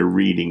when you're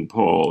reading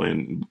Paul.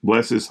 And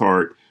bless his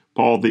heart,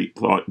 Paul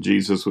thought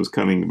Jesus was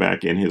coming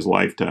back in his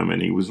lifetime,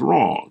 and he was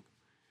wrong.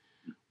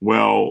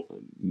 Well,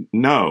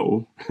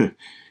 no,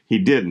 he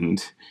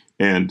didn't.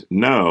 And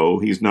no,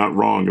 he's not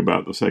wrong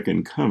about the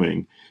second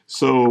coming.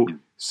 So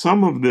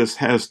some of this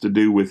has to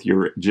do with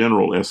your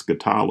general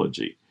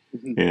eschatology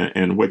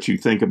and what you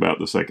think about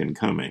the second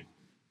coming.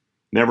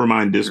 Never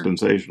mind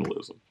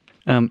dispensationalism.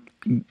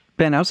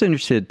 Ben, I was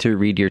interested to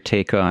read your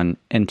take on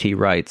N.T.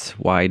 Wright's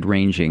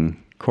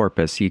wide-ranging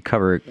corpus. You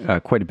cover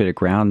quite a bit of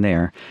ground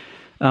there.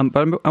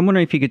 But I'm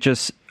wondering if you could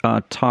just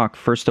talk,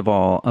 first of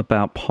all,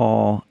 about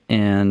Paul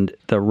and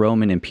the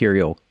Roman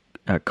imperial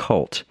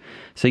cult.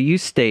 So you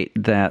state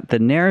that the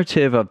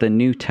narrative of the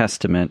New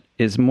Testament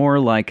is more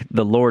like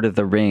The Lord of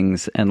the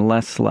Rings and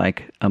less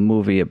like a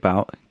movie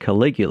about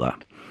Caligula.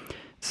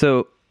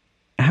 So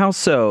how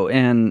so,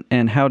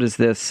 and how does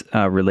this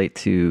relate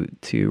to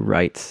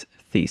Wright's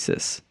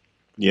thesis?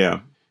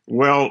 Yeah.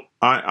 Well,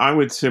 I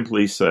would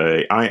simply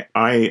say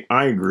I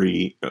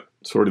agree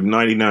sort of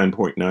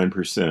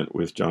 99.9%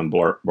 with John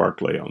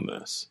Barclay on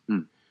this.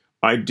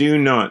 I do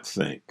not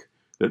think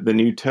that the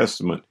New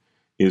Testament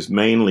is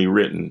mainly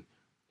written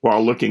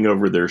while looking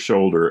over their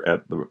shoulder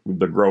at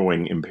the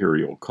growing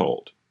imperial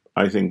cult.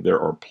 I think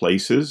there are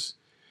places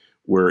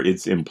where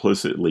it's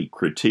implicitly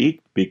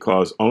critiqued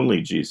because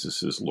only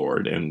Jesus is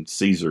Lord and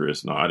Caesar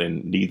is not,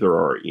 and neither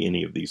are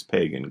any of these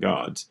pagan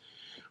gods.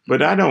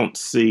 But I don't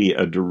see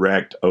a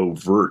direct,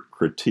 overt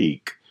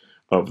critique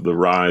of the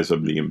rise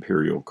of the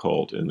imperial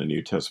cult in the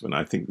New Testament.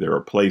 I think there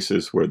are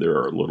places where there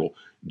are little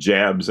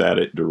jabs at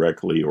it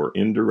directly or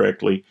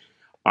indirectly.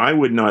 I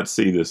would not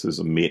see this as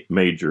a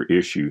major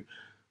issue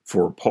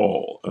for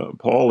Paul.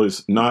 Paul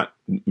is not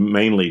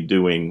mainly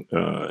doing,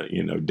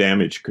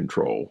 damage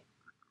control.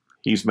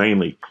 He's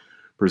mainly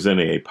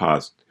presenting a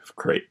positive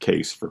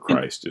case for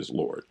Christ as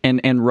Lord.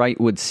 And Wright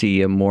would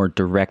see a more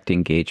direct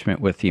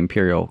engagement with the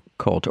imperial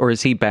cult, or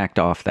is he backed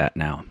off that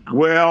now?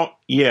 Well,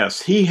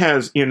 yes, he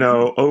has,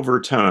 over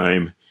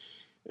time.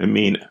 I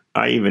mean,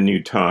 I even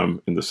knew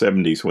Tom in the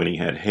 70s when he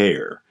had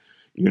hair.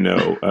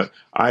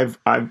 I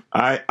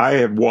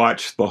have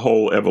watched the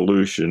whole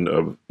evolution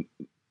of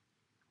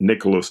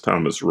Nicholas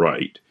Thomas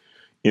Wright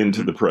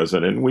into the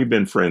present, and we've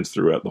been friends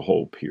throughout the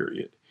whole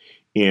period,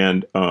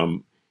 and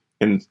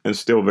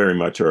still very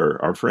much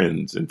are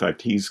friends. In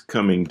fact, he's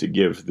coming to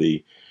give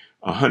the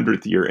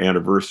 100th year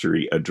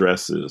anniversary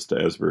addresses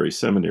to Asbury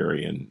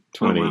Seminary in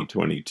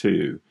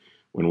 2022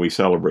 when we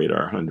celebrate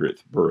our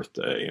 100th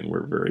birthday, and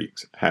we're very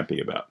happy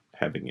about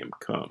having him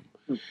come.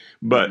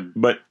 But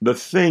the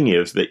thing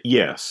is that,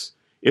 yes,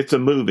 it's a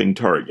moving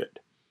target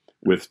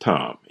with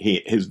Tom.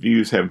 His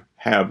views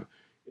have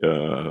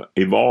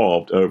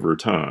evolved over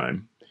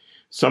time.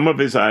 Some of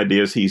his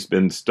ideas he's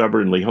been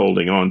stubbornly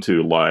holding on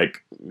to,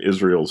 like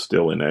Israel's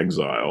still in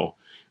exile,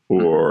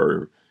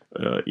 or,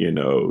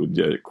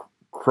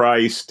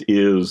 Christ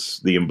is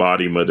the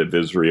embodiment of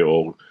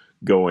Israel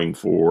going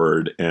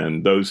forward,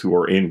 and those who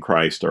are in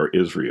Christ are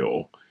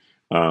Israel.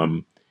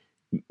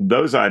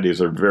 Those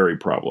ideas are very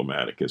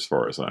problematic as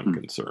far as I'm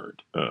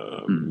concerned,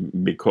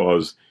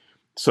 because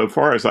so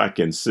far as I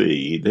can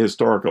see, the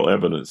historical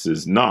evidence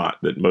is not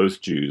that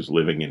most Jews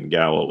living in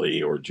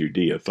Galilee or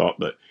Judea thought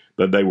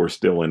that they were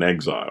still in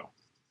exile.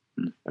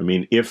 I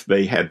mean, if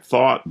they had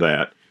thought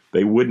that,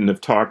 they wouldn't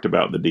have talked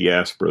about the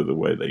diaspora the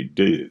way they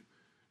do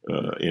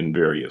in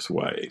various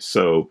ways.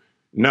 So,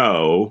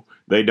 no,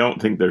 they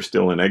don't think they're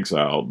still in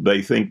exile.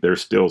 They think they're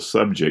still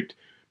subject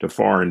to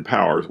foreign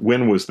powers.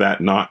 When was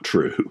that not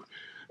true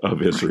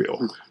of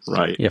Israel,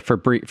 right? Yeah, for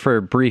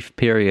brief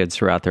periods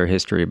throughout their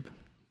history.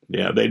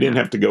 Yeah, they didn't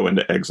have to go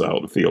into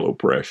exile to feel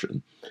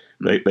oppression.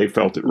 They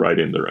felt it right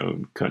in their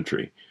own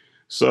country.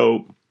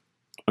 So,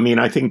 I mean,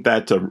 I think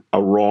that's a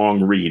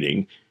wrong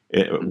reading,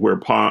 where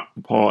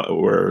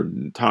where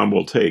Tom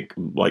will take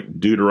like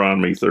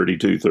Deuteronomy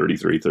 32,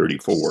 33,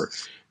 34,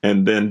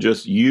 and then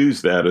just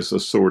use that as a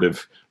sort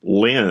of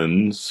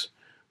lens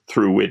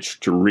through which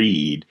to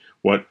read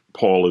what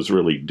Paul is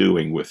really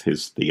doing with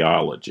his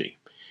theology.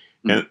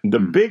 And the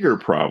bigger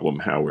problem,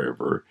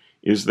 however,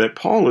 is that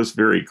Paul is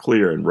very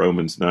clear in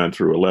Romans 9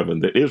 through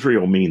 11 that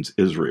Israel means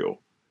Israel.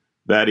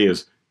 That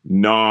is,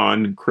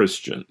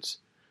 non-Christians.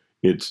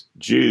 It's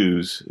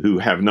Jews who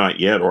have not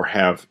yet or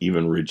have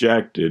even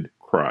rejected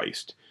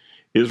Christ.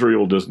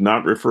 Israel does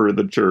not refer to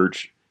the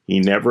church.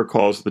 He never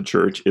calls the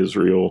church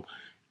Israel,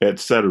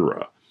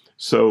 etc.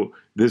 So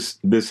this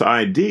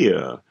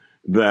idea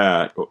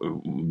that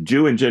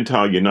Jew and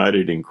Gentile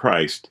united in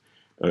Christ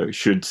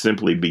should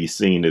simply be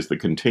seen as the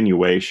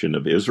continuation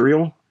of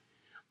Israel,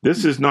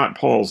 this is not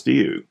Paul's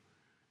view.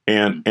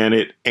 and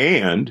it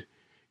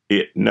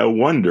no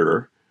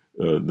wonder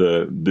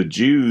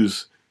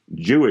the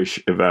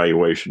Jewish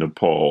evaluation of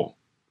Paul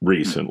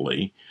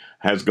recently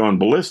has gone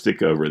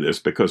ballistic over this,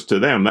 because to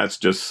them that's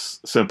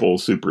just simple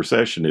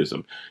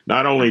supersessionism.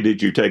 Not only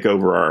did you take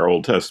over our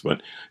Old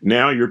Testament,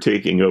 now you're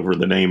taking over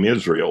the name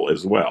Israel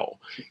as well.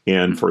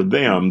 And for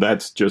them,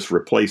 that's just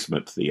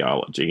replacement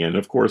theology. And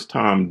of course,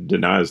 Tom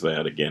denies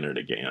that again and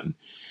again.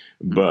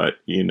 But,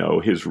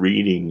 his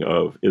reading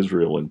of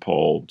Israel and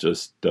Paul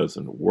just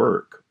doesn't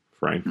work,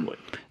 frankly.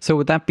 So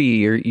would that be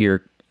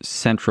your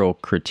central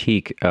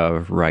critique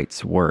of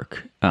Wright's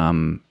work?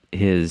 The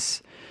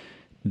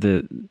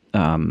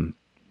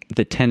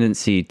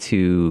tendency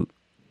to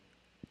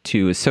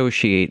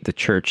associate the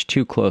church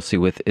too closely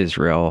with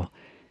Israel,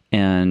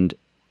 and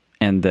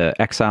the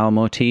exile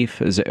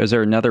motif? Is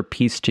there another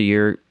piece to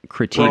your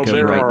critique of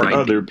Wright? Well, there are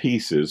other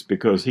pieces,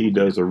 because he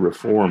does a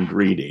reformed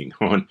reading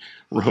on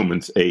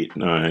Romans 8,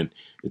 9,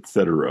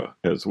 etc.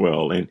 as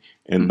well, and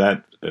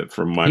that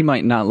from my he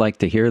might not like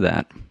to hear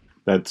that.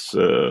 That's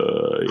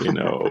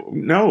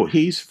no,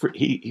 he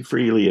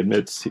freely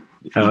admits he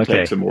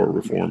takes a more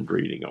reformed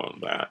reading on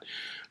that,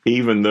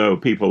 even though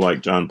people like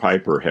John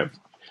Piper have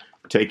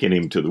taken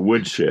him to the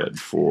woodshed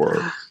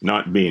for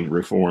not being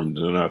reformed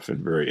enough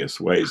in various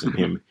ways, and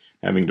him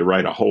having to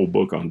write a whole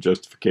book on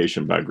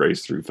justification by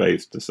grace through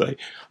faith to say,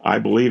 I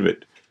believe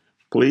it,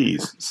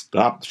 please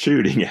stop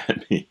shooting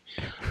at me,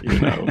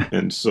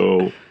 and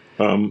so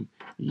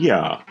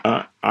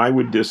I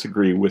would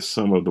disagree with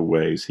some of the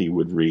ways he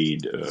would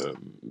read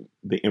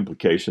the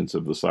implications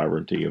of the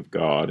sovereignty of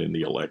God and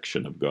the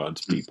election of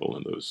God's people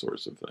and those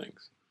sorts of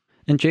things.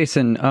 And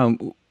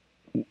Jason,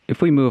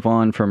 if we move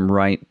on from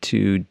Wright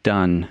to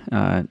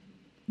Dunn,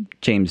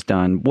 James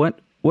Dunn,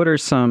 what are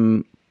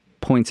some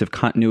points of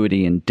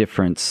continuity and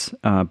difference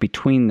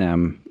between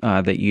them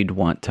that you'd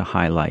want to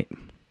highlight?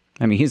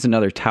 I mean, he's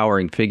another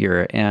towering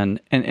figure, and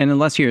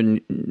unless you're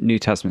in New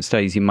Testament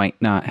studies, you might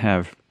not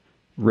have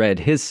read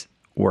his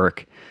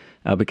work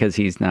because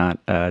he's not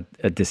a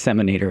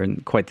disseminator,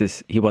 and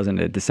he wasn't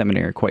a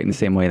disseminator quite in the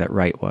same way that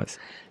Wright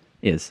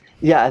is.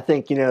 Yeah, I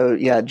think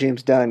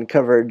James Dunn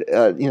covered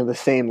the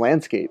same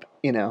landscape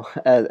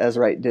as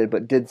Wright did,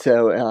 but did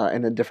so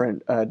in a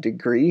different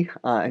degree.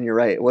 And you're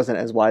right, it wasn't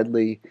as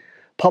widely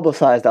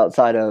publicized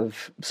outside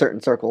of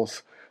certain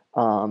circles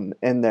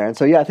in there. And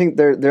so I think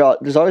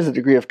there's always a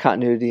degree of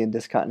continuity and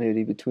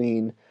discontinuity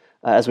between,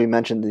 as we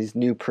mentioned, these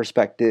new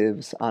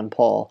perspectives on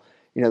Paul.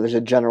 There's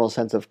a general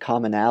sense of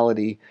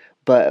commonality,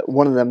 but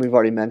one of them we've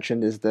already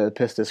mentioned is the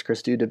Pistis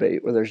Christou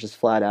debate, where there's just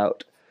flat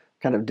out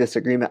kind of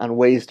disagreement on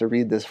ways to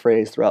read this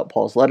phrase throughout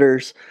Paul's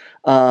letters.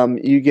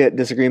 You get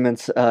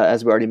disagreements,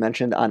 as we already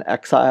mentioned, on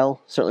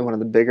exile. Certainly one of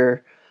the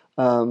bigger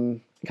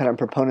kind of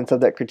proponents of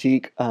that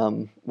critique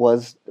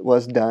was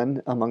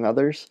Dunn, among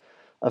others,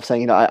 of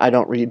saying, I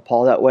don't read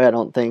Paul that way. I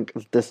don't think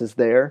this is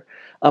there.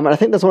 And I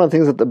think that's one of the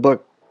things that the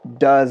book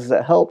does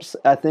that helps,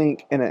 I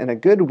think, in a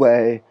good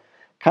way,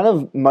 kind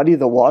of muddy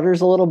the waters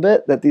a little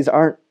bit, that these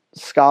aren't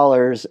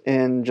scholars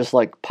in just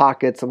like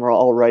pockets and we're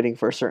all writing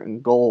for a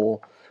certain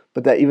goal,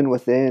 but that even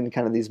within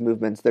kind of these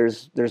movements,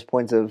 there's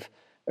points of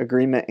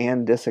agreement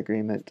and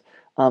disagreement,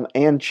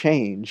 and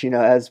change.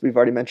 As we've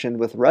already mentioned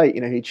with Wright,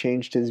 he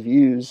changed his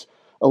views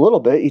a little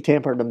bit. He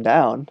tampered them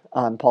down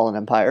on Paul and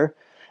Empire.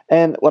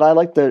 And what I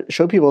like to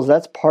show people is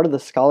that's part of the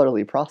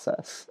scholarly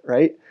process,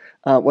 right?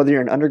 Whether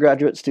you're an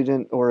undergraduate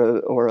student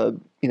or a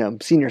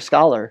senior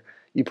scholar,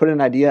 you put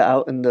an idea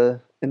out into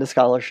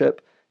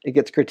scholarship, it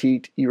gets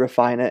critiqued, you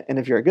refine it, and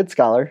if you're a good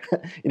scholar,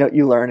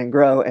 you learn and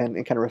grow and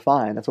kind of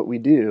refine. That's what we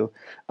do.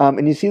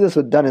 And you see this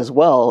with Dunn as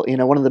well.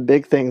 One of the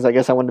big things I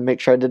guess I wanted to make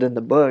sure I did in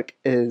the book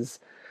is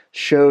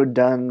show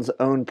Dunn's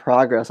own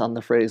progress on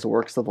the phrase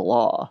works of the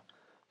law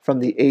from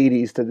the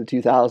 80s to the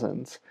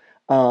 2000s.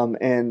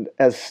 And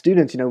as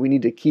students, we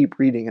need to keep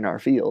reading in our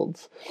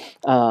fields.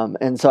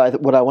 And so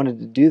what I wanted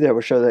to do there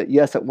was show that,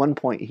 yes, at one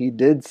point he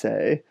did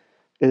say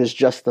it is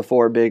just the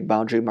four big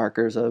boundary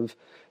markers of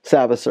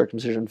Sabbath,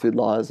 circumcision, food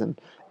laws, and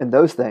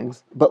those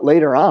things. But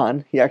later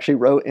on, he actually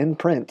wrote in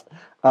print,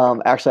 he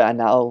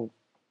now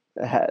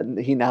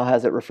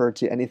has it referred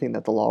to anything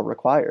that the law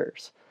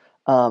requires.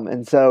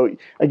 And so,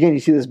 again, you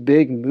see this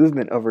big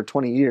movement over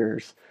 20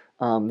 years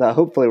that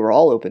hopefully we're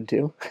all open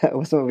to,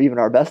 with some of even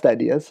our best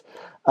ideas.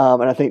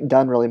 And I think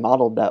Dunn really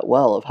modeled that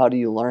well, of how do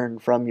you learn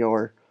from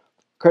your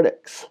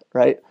critics,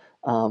 right?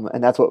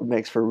 And that's what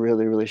makes for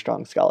really, really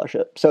strong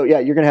scholarship. So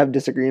you're going to have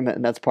disagreement,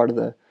 and that's part of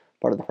the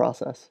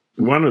process.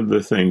 One of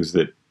the things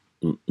that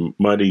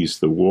muddies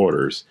the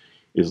waters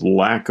is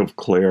lack of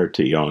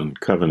clarity on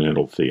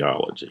covenantal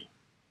theology.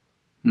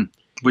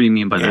 What do you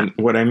mean by that? And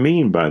what I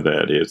mean by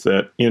that is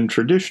that in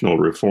traditional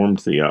Reformed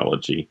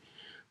theology,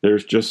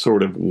 there's just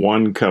sort of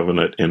one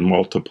covenant in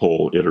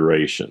multiple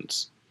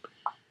iterations.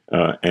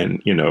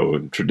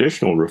 And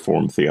traditional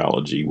Reformed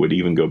theology would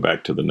even go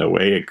back to the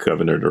Noahic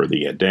covenant or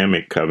the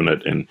Adamic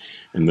covenant, and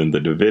then the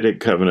Davidic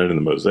covenant and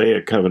the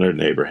Mosaic covenant and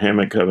the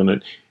Abrahamic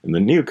covenant and the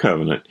New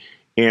Covenant.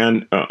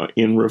 And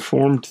in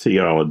Reformed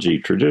theology,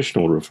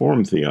 traditional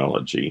Reformed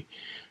theology,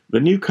 The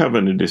New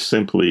Covenant is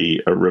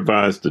simply a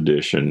revised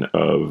edition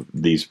of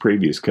these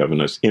previous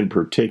covenants, in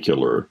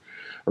particular,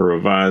 a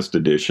revised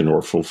edition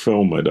or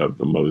fulfillment of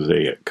the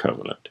Mosaic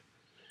covenant.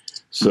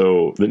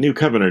 So the New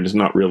Covenant is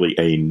not really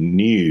a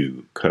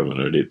new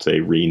covenant, it's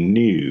a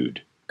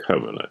renewed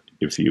covenant,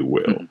 if you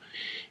will.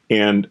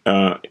 And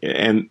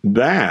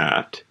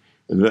that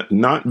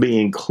not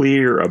being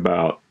clear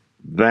about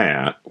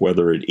that,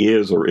 whether it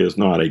is or is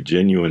not a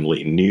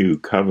genuinely new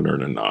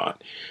covenant or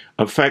not,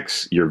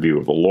 affects your view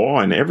of the law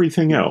and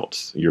everything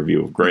else, your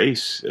view of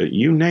grace,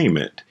 you name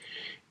it.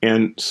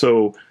 And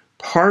so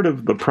part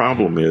of the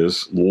problem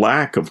is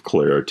lack of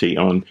clarity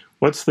on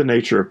what's the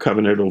nature of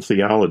covenantal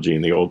theology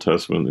in the Old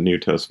Testament, the New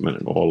Testament,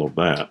 and all of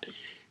that.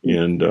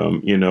 And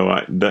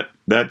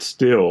that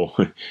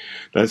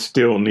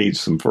still needs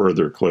some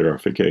further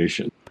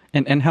clarification.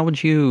 And how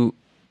would you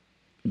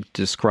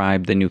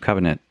describe the New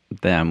Covenant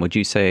then? Would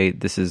you say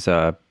this is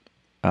a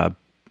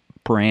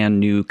brand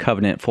new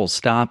covenant, full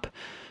stop,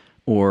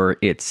 or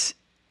it's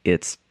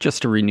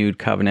just a renewed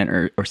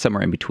covenant, or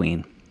somewhere in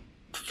between?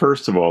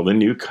 First of all, the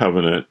New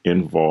Covenant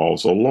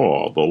involves a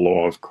law, the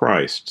law of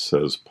Christ,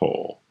 says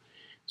Paul.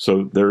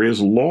 So there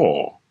is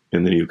law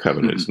in the New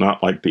Covenant. It's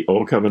not like the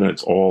Old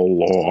Covenant's all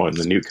law and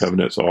the New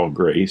Covenant's all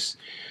grace.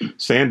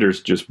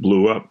 Sanders just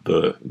blew up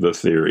the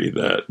theory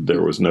that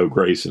there was no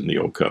grace in the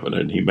Old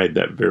Covenant. He made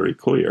that very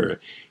clear.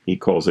 He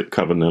calls it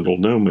covenantal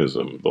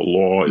nomism. The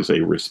law is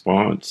a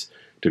response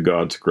to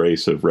God's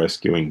grace of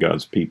rescuing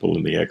God's people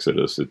in the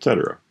Exodus,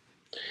 etc.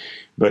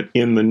 But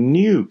in the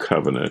New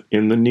Covenant,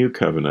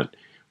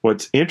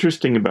 what's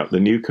interesting about the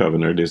New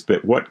Covenant is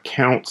that what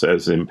counts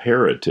as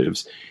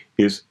imperatives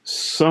is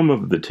some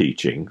of the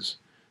teachings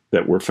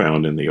that were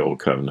found in the Old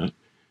Covenant,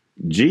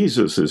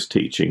 Jesus'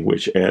 teaching,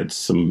 which adds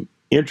some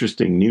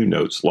interesting new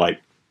notes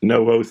like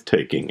no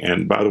oath-taking,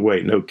 and by the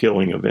way, no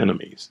killing of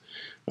enemies,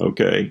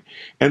 okay?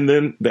 And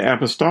then the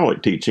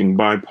apostolic teaching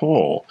by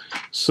Paul.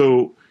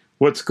 So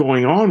what's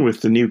going on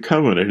with the New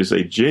Covenant is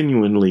a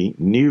genuinely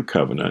new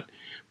covenant,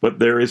 but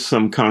there is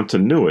some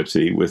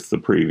continuity with the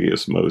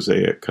previous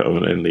Mosaic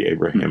covenant and the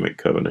Abrahamic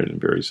covenant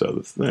and various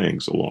other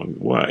things along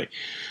the way.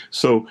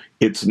 So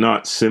it's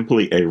not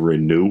simply a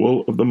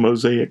renewal of the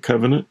Mosaic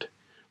covenant,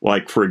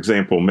 like, for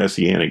example,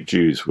 Messianic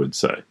Jews would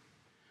say.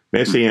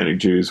 Messianic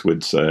Jews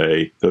would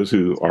say, those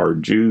who are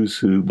Jews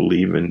who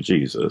believe in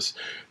Jesus,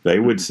 they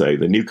would say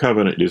the New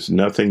Covenant is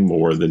nothing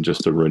more than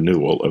just a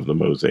renewal of the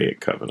Mosaic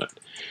covenant.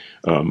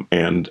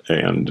 And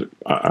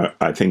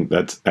I think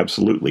that's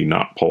absolutely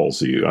not Paul's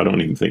view. I don't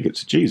even think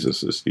it's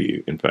Jesus's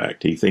view. In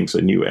fact, he thinks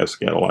a new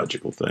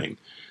eschatological thing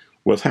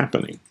was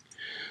happening.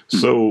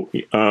 So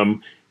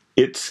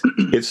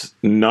it's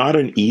not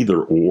an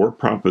either-or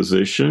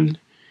proposition,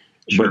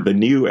 but the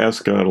new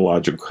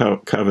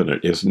eschatological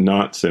covenant is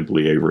not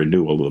simply a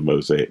renewal of the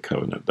Mosaic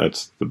covenant.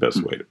 That's the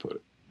best way to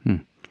put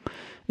it.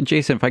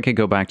 Jason, if I could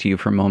go back to you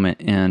for a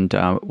moment. And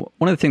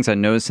one of the things I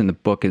noticed in the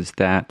book is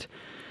that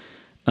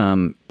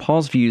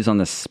Paul's views on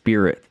the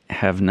Spirit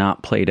have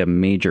not played a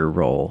major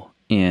role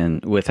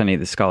with any of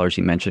the scholars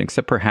you mentioned,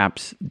 except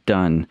perhaps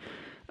Dunn.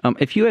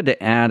 If you had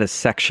to add a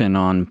section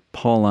on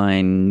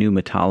Pauline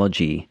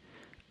pneumatology,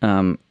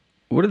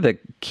 what are the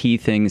key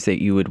things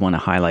that you would want to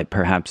highlight,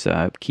 perhaps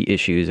key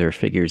issues or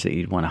figures that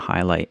you'd want to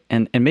highlight?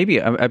 And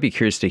maybe I'd be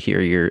curious to hear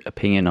your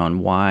opinion on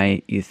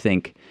why you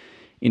think,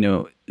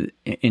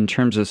 in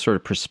terms of sort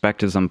of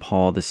perspectives on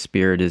Paul, the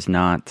Spirit is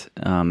not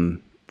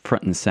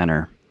front and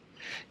center.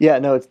 Yeah,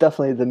 no, it's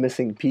definitely the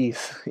missing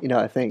piece,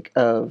 I think,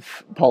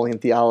 of Pauline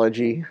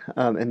theology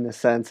in this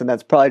sense. And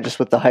that's probably just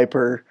with the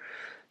hyper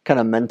kind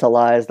of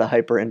mentalized, the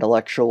hyper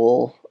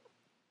intellectual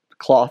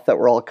cloth that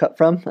we're all cut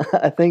from,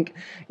 I think.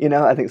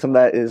 I think some of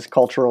that is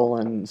cultural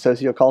and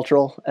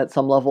sociocultural at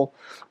some level.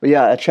 But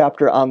yeah, a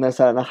chapter on this,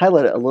 and I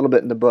highlight it a little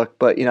bit in the book,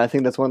 but I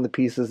think that's one of the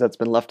pieces that's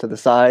been left to the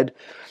side.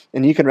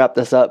 And you can wrap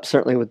this up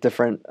certainly with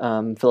different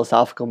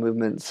philosophical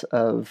movements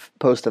of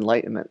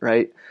post-enlightenment,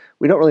 right?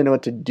 We don't really know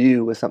what to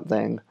do with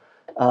something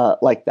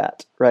like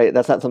that, right?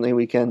 That's not something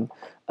we can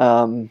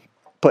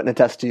put in a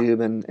test tube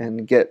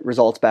and get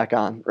results back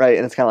on, right?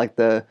 And it's kind of like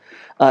the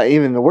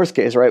even in the worst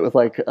case, right? With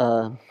like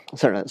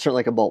certainly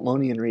like a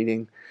Boltmonian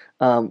reading,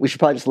 we should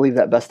probably just leave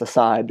that best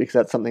aside because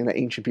that's something that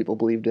ancient people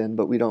believed in,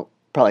 but we don't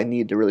probably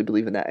need to really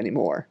believe in that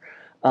anymore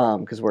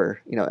because we're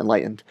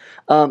enlightened.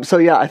 So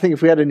yeah, I think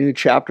if we had a new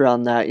chapter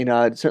on that,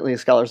 certainly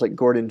scholars like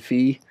Gordon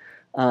Fee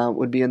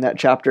would be in that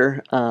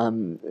chapter.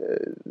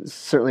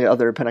 Certainly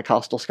other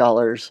Pentecostal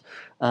scholars.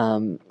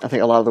 I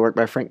think a lot of the work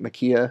by Frank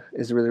Makia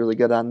is really, really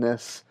good on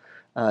this.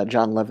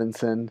 John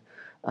Levinson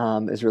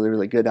is really,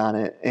 really good on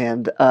it.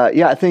 And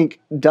I think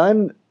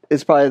Dunn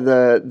is probably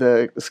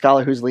the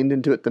scholar who's leaned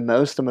into it the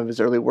most. Some of his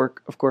early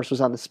work, of course,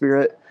 was on the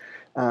Spirit.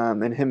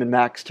 And him and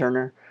Max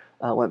Turner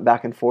went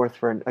back and forth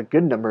for a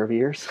good number of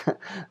years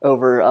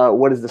over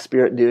what is the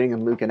Spirit doing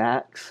in Luke and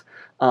Acts.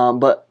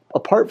 But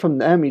apart from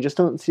them, you just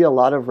don't see a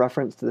lot of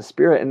reference to the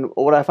Spirit. And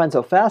what I find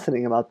so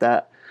fascinating about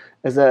that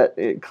is that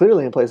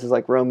clearly in places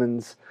like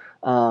Romans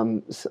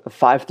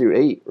 5 through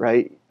 8,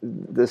 right,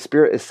 the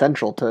Spirit is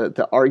central to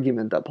the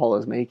argument that Paul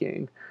is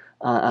making.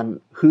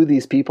 on who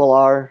these people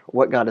are,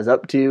 what God is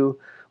up to,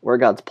 where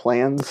God's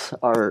plans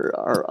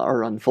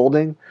are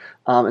unfolding.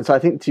 And so I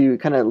think to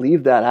kind of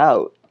leave that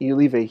out, you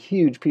leave a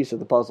huge piece of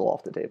the puzzle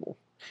off the table.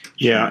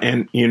 Yeah,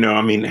 and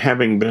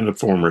having been a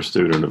former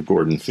student of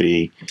Gordon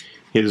Fee,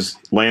 his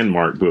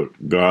landmark book,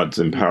 God's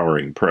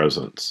Empowering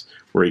Presence,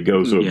 where he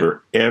goes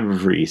over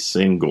every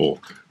single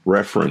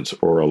reference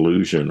or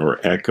allusion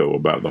or echo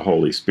about the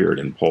Holy Spirit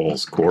in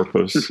Paul's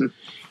corpus,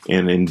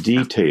 and in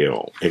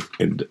detail,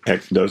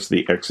 it does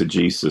the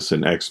exegesis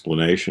and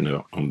explanation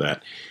on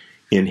that.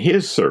 In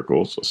his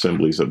circles,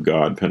 Assemblies of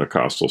God,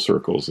 Pentecostal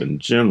circles in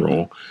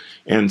general,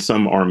 and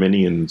some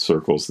Arminian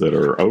circles that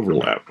are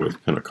overlap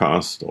with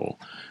Pentecostal,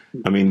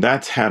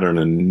 that's had an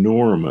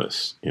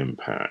enormous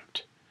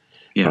impact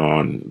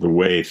on the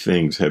way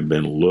things have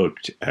been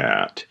looked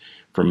at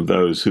from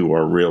those who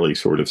are really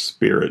sort of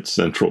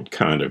spirit-central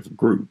kind of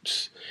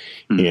groups.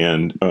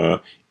 And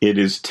it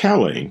is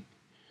telling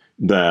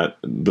that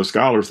the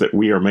scholars that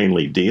we are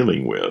mainly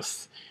dealing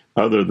with,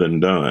 other than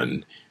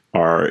Dunn,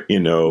 are,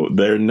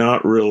 they're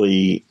not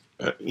really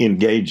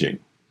engaging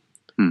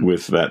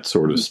with that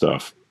sort of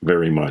stuff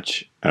very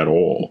much at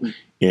all.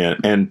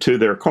 And to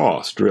their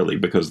cost, really,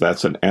 because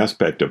that's an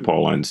aspect of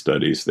Pauline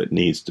studies that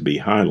needs to be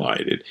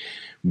highlighted.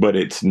 But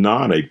it's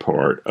not a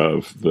part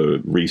of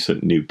the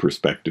recent New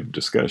Perspective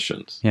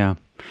discussions. Yeah.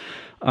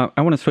 I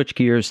want to switch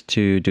gears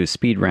to do a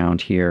speed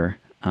round here.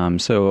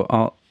 So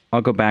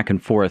I'll go back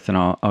and forth, and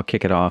I'll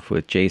kick it off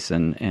with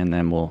Jason, and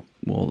then we'll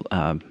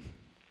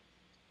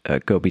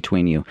go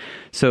between you.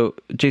 So,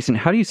 Jason,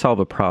 how do you solve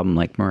a problem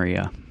like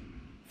Maria?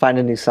 Find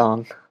a new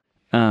song.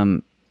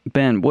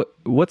 Ben,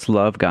 what's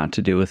love got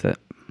to do with it?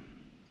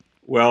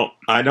 Well,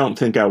 I don't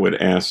think I would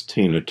ask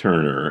Tina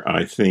Turner.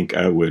 I think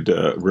I would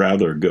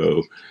rather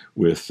go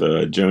with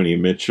Joni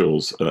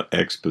Mitchell's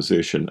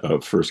exposition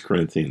of 1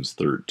 Corinthians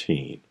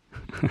 13.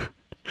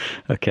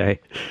 Okay.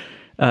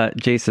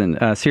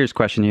 Jason, serious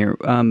question here.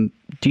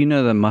 Do you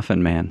know the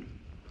Muffin Man?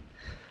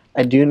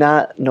 I do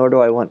not, nor do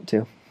I want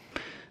to.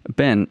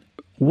 Ben,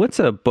 what's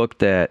a book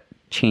that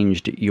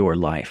changed your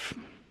life?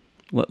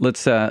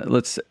 Let's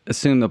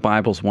assume the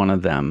Bible's one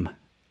of them.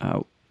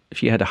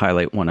 If you had to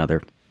highlight one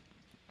other.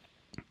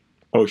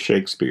 Oh,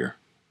 Shakespeare.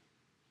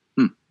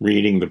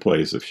 Reading the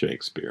plays of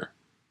Shakespeare.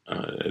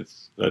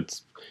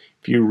 That's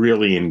if you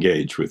really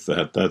engage with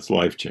that, that's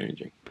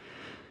life-changing.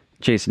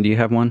 Jason, do you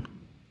have one?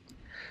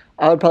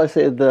 I would probably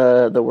say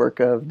the work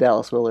of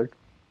Dallas Willard.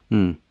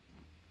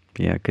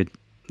 Yeah, good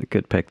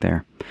pick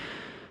there.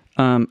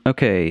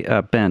 Okay,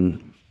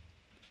 Ben.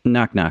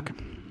 Knock knock.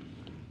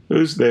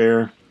 Who's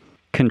there?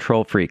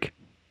 Control freak.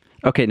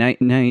 Okay,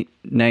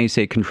 now you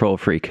say control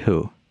freak.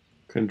 Who?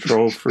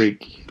 Control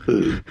freak.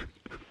 Who?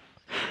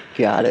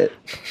 Got it.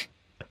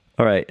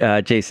 All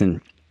right,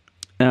 Jason.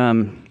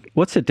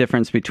 What's the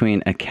difference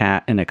between a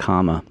cat and a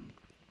comma?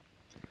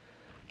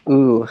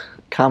 Ooh,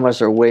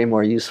 commas are way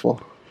more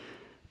useful.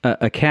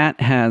 A cat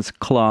has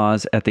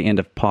claws at the end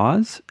of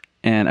paws,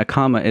 and a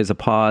comma is a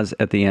pause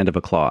at the end of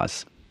a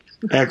clause.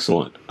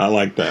 Excellent. I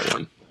like that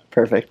one.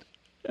 Perfect.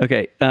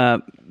 Okay.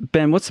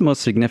 Ben, what's the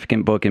most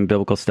significant book in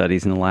biblical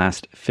studies in the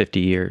last 50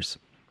 years?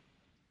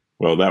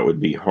 Well, that would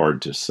be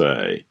hard to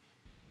say,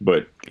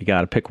 but... You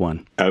got to pick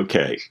one.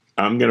 Okay.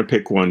 I'm going to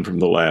pick one from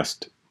the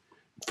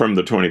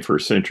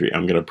 21st century.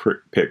 I'm going to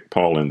pick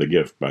Paul and the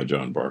Gift by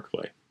John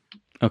Barclay.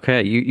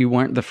 Okay. You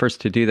weren't the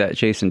first to do that.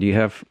 Jason, do you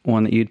have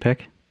one that you'd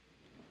pick?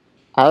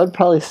 I would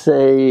probably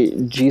say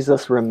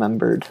Jesus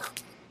Remembered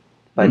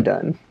by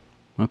Dunn.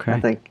 Okay. I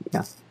think,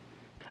 yeah.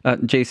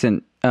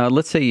 Jason,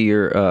 let's say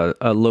you're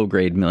a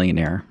low-grade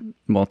millionaire,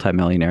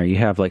 multimillionaire. You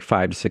have like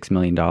 $5 to $6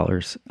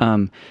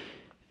 million.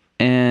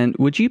 And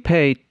would you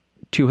pay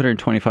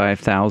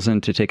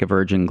 $225,000 to take a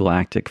Virgin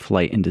Galactic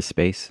flight into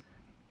space?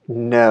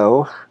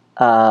 No,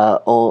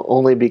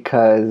 only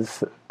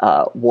because,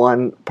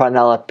 one, probably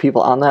not a lot of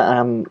people on that.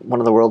 I'm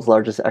one of the world's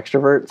largest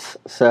extroverts.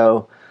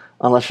 So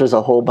unless there's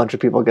a whole bunch of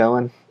people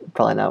going,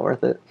 probably not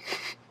worth it.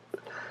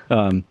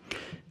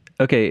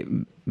 Okay,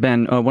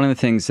 Ben, one of the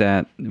things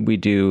that we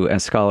do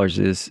as scholars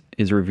is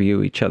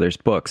review each other's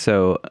books.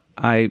 So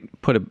I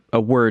put a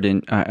word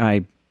in,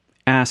 I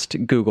asked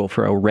Google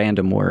for a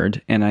random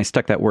word, and I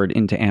stuck that word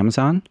into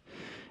Amazon.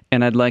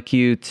 And I'd like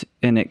you to,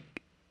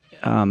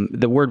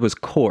 the word was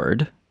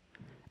cord,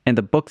 and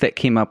the book that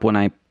came up when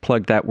I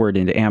plugged that word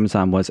into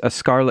Amazon was A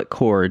Scarlet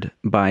Cord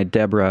by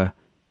Deborah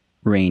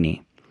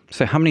Rainey.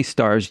 So how many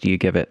stars do you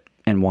give it,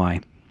 and why?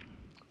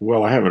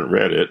 Well, I haven't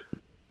read it.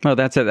 Oh,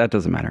 that's it. That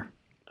doesn't matter.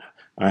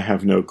 I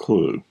have no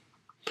clue.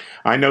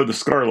 I know the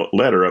Scarlet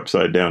Letter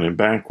upside down and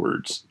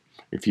backwards,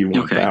 if you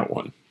want that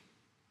one.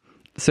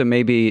 So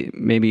maybe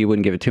you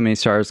wouldn't give it too many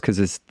stars because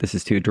this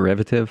is too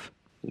derivative?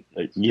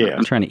 Yeah.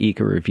 I'm trying to eke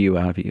a review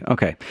out of you.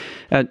 Okay.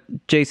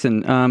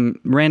 Jason,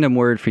 random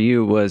word for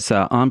you was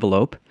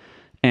envelope,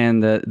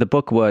 and the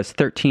book was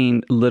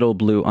 13 Little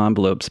Blue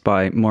Envelopes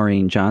by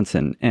Maureen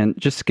Johnson. And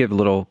just to give a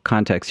little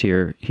context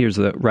here, here's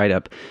the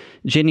write-up.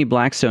 Ginny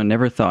Blackstone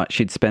never thought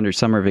she'd spend her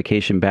summer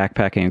vacation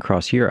backpacking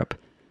across Europe.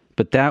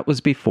 but that was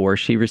before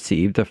she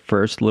received the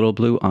first little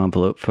blue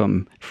envelope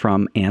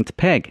from Aunt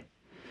Peg.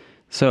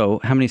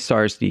 So how many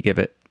stars do you give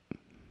it?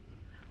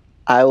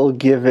 I will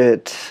give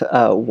it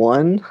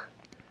 1.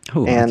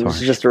 Oh, and that's it's harsh.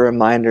 just a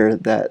reminder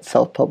that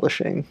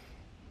self-publishing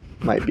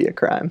might be a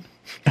crime.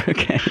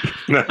 Okay.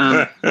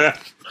 I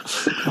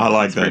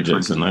like that,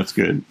 Jason. That's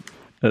good.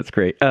 That's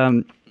great.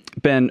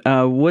 Ben,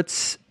 I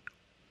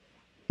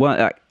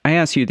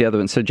asked you the other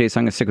one, so Jason,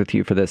 I'm going to stick with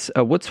you for this.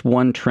 What's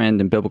one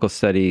trend in biblical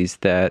studies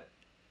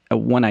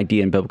one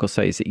idea in biblical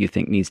studies that you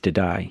think needs to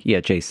die? Yeah,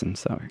 Jason,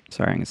 sorry,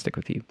 I'm going to stick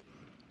with you.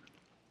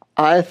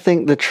 I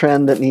think the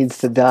trend that needs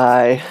to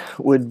die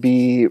would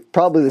be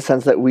probably the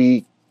sense that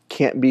we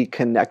can't be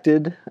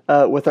connected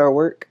with our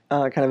work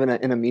kind of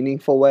in a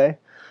meaningful way,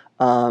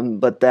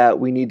 but that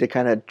we need to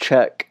kind of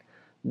check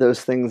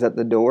those things at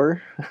the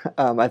door.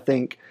 I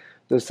think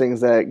those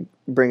things that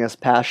bring us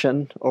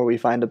passion, or we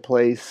find a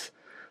place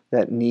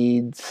that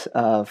needs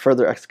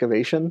further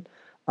excavation,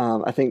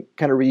 I think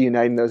kind of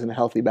reuniting those in a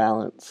healthy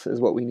balance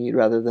is what we need,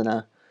 rather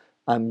than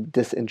I'm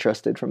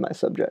disinterested from my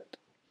subject.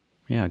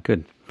 Yeah,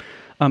 good.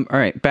 All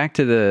right, back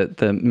to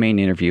the main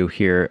interview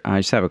here. I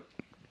just have a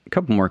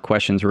couple more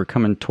questions. We're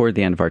coming toward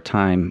the end of our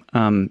time.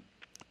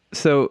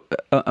 So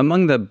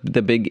among the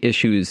big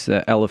issues,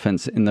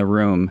 elephants in the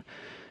room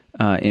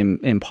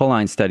in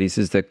Pauline studies,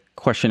 is the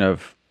question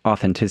of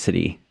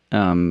authenticity.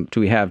 Do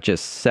we have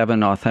just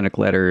 7 authentic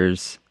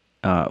letters,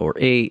 or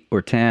 8,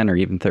 or 10, or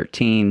even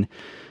 13?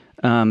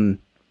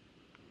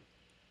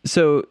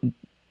 So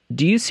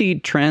do you see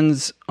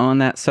trends on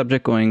that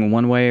subject going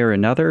one way or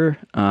another?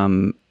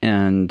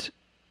 And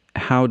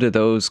how do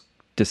those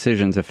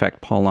decisions affect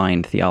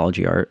Pauline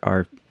theology,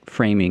 our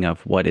framing of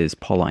what is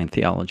Pauline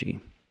theology?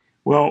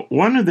 Well,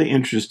 one of the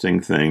interesting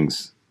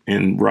things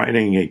in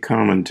writing a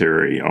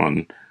commentary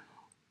on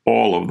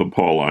all of the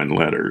Pauline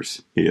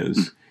letters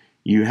is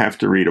you have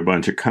to read a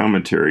bunch of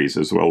commentaries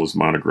as well as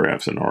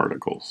monographs and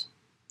articles.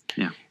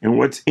 Yeah. And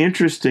what's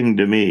interesting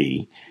to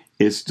me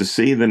is to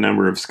see the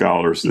number of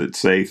scholars that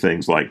say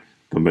things like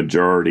the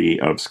majority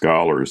of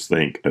scholars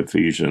think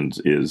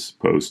Ephesians is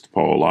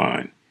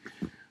post-Pauline.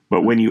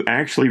 But when you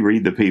actually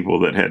read the people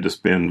that had to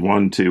spend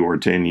 1, 2, or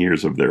 10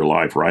 years of their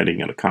life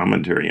writing a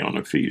commentary on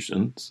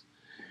Ephesians,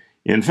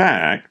 in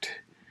fact,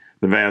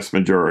 the vast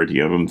majority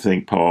of them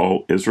think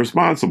Paul is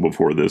responsible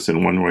for this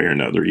in one way or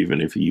another,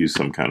 even if he used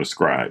some kind of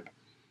scribe.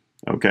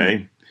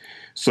 Okay?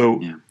 So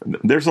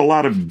there's a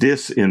lot of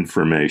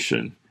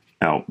disinformation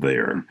out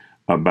there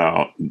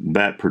about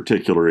that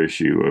particular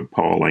issue of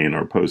Pauline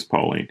or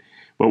post-Pauline.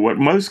 But what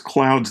most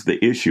clouds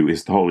the issue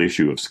is the whole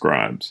issue of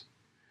scribes.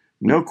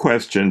 No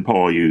question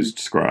Paul used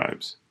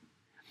scribes.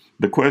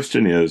 The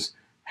question is,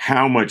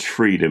 how much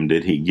freedom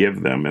did he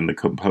give them in the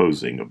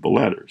composing of the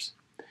letters?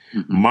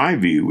 My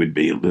view would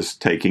be,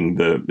 just taking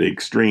the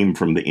extreme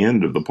from the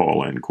end of the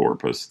Pauline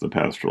corpus, the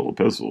pastoral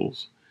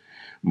epistles,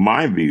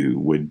 my view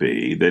would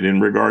be that in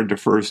regard to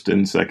 1st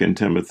and 2nd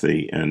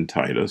Timothy and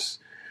Titus,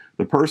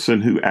 the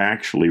person who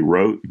actually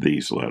wrote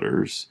these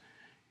letters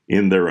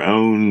in their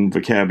own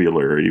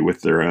vocabulary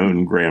with their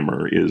own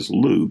grammar is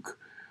Luke,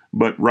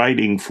 but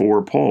writing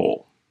for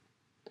Paul.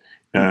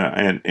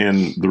 And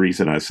the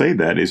reason I say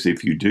that is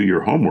if you do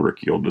your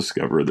homework, you'll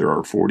discover there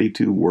are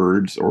 42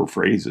 words or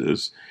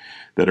phrases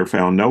that are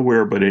found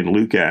nowhere but in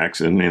Luke,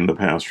 Acts, and in the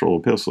pastoral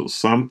epistles.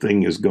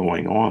 Something is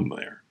going on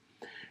there,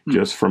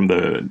 just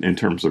in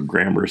terms of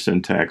grammar,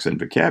 syntax, and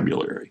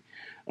vocabulary.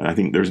 I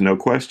think there's no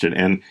question.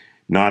 And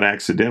not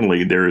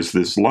accidentally, there is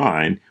this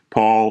line,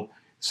 Paul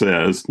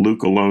says,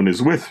 Luke alone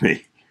is with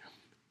me.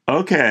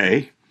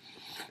 Okay.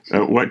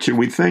 What should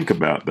we think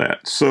about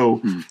that?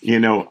 So,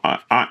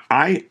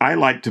 I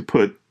like to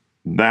put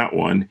that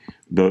one,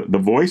 the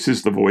voice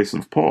is the voice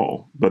of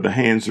Paul, but the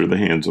hands are the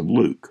hands of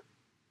Luke.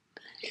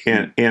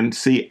 And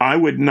see, I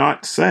would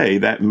not say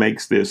that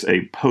makes this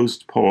a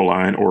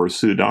post-Pauline or a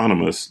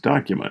pseudonymous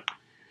document.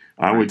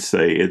 I would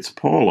say it's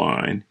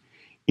Pauline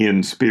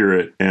in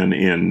spirit and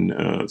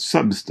in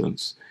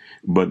substance,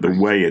 but the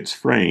way it's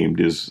framed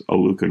is a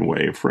Lucan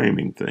way of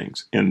framing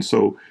things. And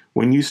so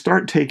when you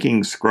start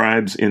taking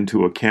scribes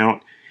into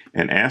account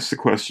and ask the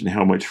question,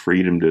 how much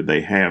freedom did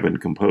they have in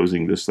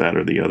composing this, that,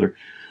 or the other?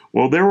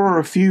 Well, there are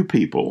a few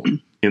people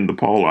in the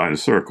Pauline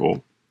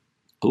circle,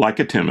 like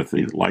a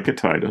Timothy, like a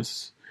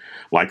Titus,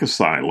 like a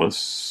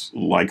Silas,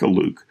 like a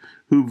Luke,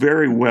 who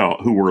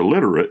were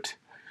literate,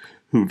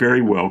 who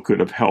very well could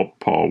have helped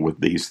Paul with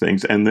these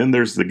things. And then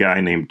there's the guy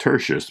named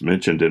Tertius,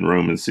 mentioned in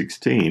Romans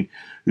 16,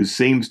 who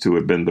seems to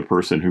have been the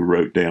person who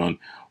wrote down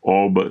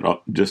all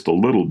but just a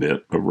little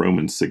bit of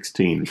Romans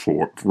 16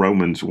 for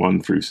Romans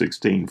 1 through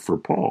 16 for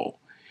Paul.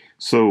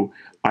 So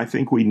I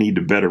think we need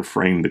to better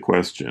frame the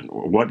question.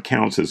 What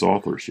counts as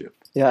authorship?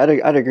 Yeah,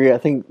 I'd agree. I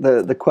think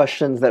the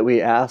questions that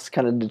we ask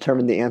kind of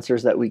determine the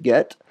answers that we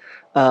get.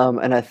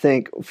 And I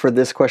think for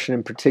this question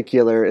in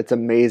particular, it's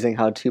amazing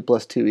how 2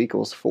 + 2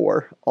 =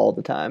 4 all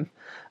the time.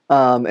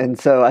 And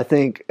so I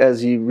think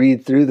as you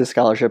read through the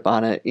scholarship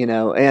on it,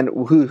 and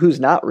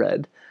who's not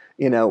read,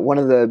 one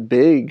of the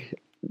big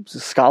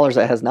scholars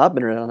that has not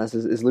been read on this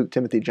is Luke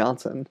Timothy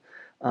Johnson.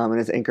 in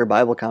his Anchor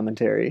Bible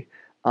commentary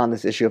on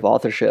this issue of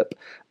authorship.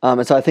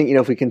 And so I think,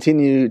 if we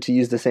continue to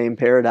use the same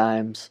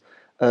paradigms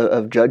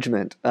of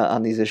judgment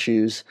on these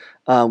issues,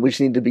 we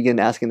just need to begin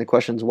asking the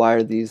questions, why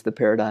are these the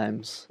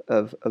paradigms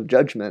of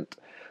judgment?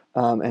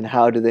 And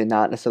how do they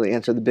not necessarily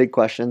answer the big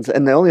questions?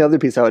 And the only other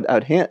piece I'd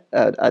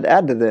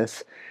add to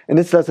this, and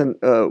this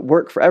doesn't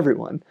work for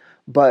everyone,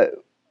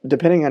 but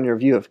depending on your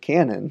view of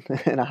canon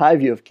and a high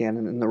view of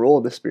canon and the role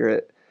of the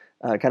Spirit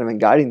kind of in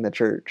guiding the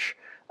church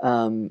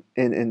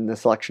in the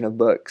selection of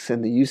books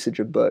and the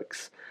usage of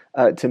books,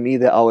 to me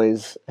that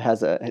always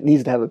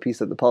needs to have a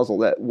piece of the puzzle,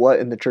 that what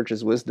in the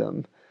church's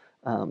wisdom,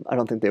 I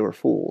don't think they were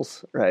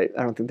fools, right?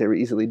 I don't think they were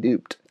easily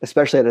duped,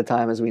 especially at a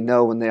time, as we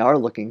know, when they are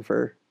looking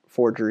for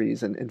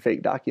forgeries and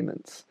fake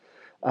documents.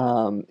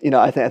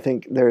 I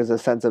think there is a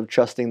sense of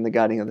trusting the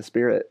guiding of the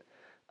Spirit,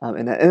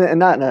 and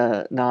not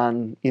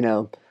in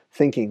a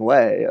thinking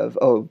way of,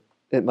 oh,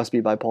 it must be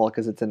by Paul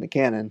because it's in the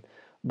canon,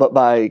 but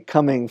by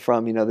coming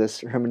from,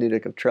 this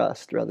hermeneutic of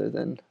trust rather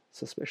than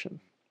suspicion.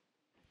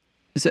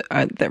 So,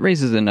 that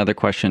raises another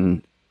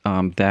question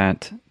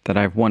that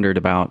I've wondered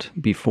about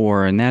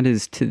before, and that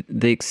is to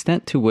the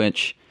extent to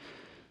which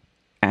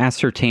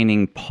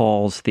ascertaining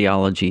Paul's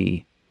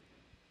theology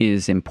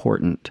is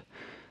important.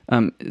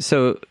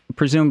 So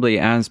presumably,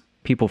 as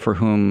people for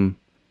whom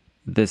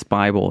this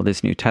Bible,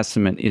 this New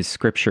Testament, is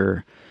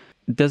Scripture,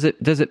 does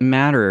it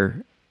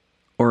matter,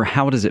 or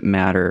how does it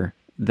matter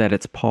that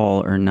it's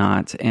Paul or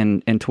not?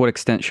 And to what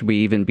extent should we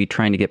even be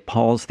trying to get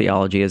Paul's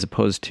theology as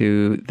opposed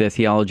to the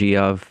theology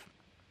of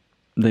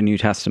the New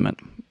Testament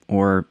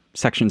or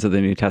sections of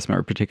the New Testament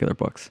or particular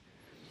books?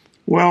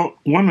 Well,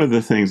 one of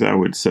the things I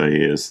would say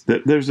is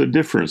that there's a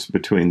difference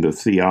between the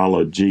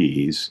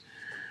theologies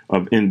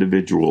of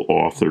individual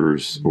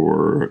authors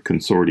or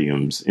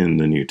consortiums in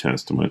the New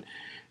Testament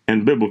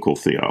and biblical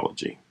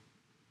theology,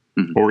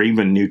 or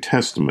even New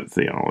Testament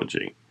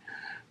theology.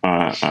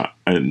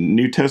 A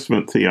New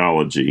Testament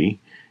theology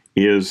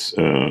is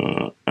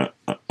a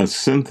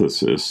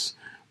synthesis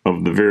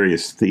of the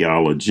various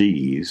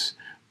theologies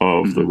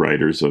of the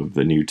writers of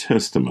the New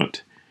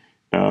Testament,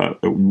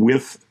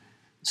 with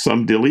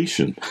some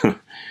deletion,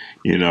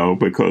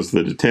 because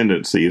the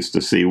tendency is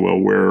to see, well,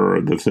 where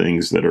are the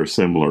things that are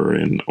similar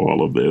in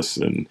all of this,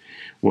 and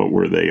what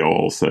were they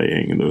all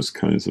saying, and those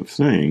kinds of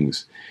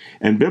things.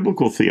 And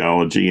biblical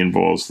theology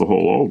involves the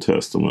whole Old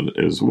Testament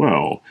as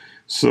well.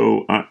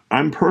 So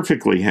I'm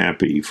perfectly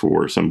happy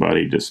for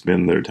somebody to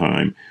spend their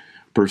time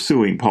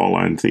pursuing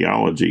Pauline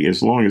theology,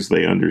 as long as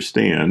they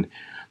understand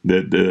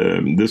that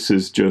this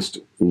is just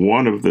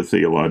one of the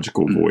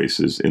theological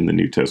voices in the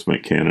New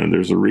Testament canon.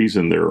 There's a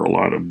reason there are a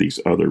lot of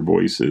these other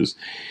voices.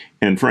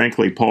 And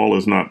frankly, Paul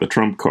is not the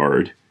trump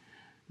card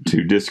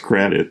to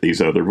discredit these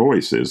other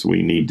voices.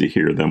 We need to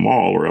hear them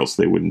all, or else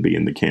they wouldn't be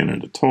in the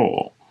canon at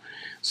all.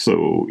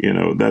 So,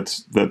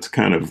 that's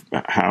kind of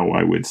how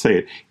I would say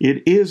it.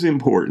 It is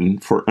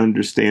important for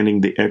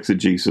understanding the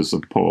exegesis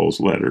of Paul's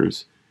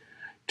letters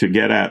to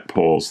get at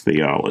Paul's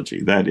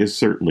theology. That is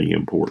certainly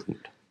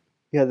important.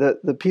 Yeah,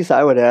 the piece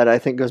I would add, I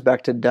think, goes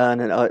back to Dunn,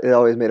 and it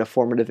always made a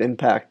formative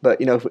impact.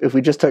 But, if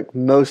we just took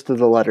most of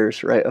the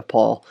letters, right, of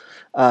Paul,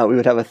 we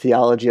would have a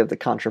theology of the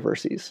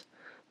controversies.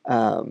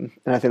 And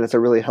I think that's a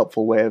really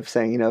helpful way of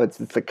saying, it's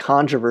the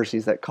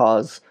controversies that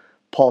cause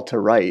Paul to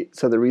write.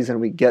 So the reason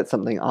we get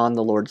something on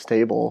the Lord's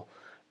table,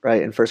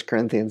 right, in 1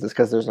 Corinthians is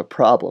because there's a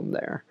problem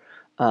there.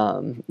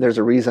 There's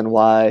a reason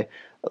why,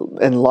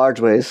 in large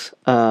ways,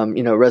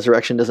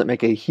 resurrection doesn't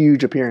make a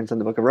huge appearance in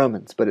the book of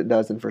Romans, but it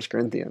does in 1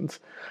 Corinthians.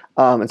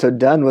 And so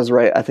Dunn was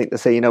right, I think, to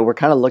say, we're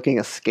kind of looking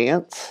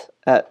askance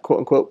at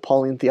quote-unquote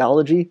Pauline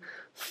theology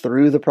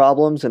through the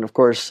problems. And of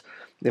course,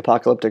 the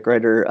apocalyptic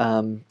writer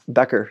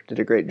Becker did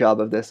a great job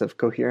of this, of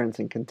coherence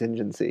and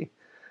contingency.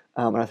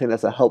 And I think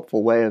that's a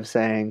helpful way of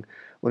saying,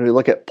 when we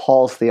look at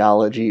Paul's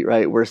theology,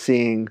 right, we're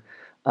seeing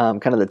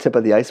kind of the tip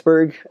of the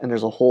iceberg, and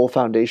there's a whole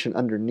foundation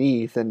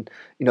underneath. And,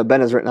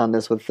 Ben has written on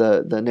this with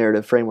the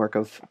narrative framework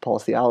of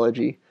Paul's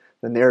theology,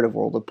 the narrative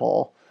world of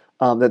Paul,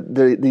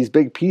 that these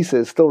big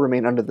pieces still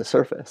remain under the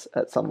surface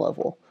at some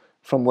level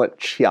from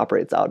which he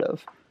operates out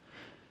of.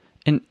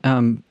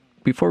 And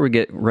before we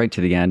get right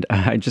to the end,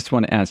 I just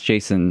want to ask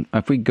Jason,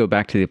 if we go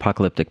back to the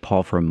apocalyptic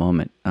Paul for a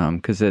moment,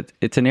 because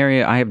it's an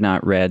area I have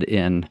not read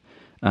in,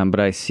 but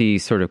I see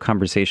sort of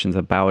conversations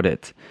about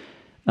it.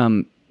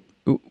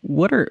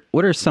 What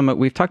are some,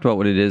 we've talked about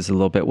what it is a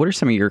little bit, what are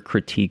some of your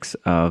critiques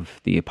of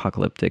the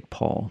apocalyptic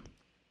Paul?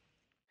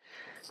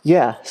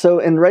 Yeah, so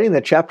in writing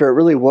the chapter, it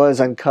really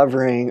was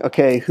uncovering,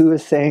 okay, who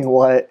is saying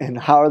what, and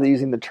how are they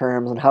using the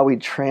terms, and how are we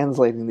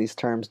translating these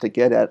terms to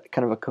get at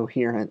kind of a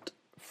coherent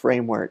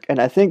framework. And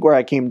I think where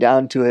I came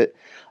down to it,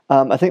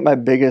 I think my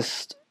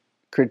biggest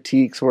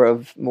critiques were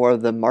of more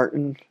of the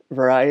Martin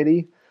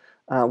variety,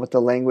 with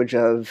the language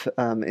of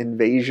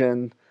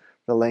invasion,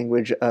 the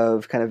language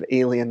of kind of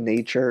alien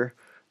nature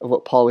of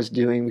what Paul was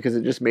doing, because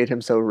it just made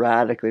him so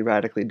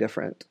radically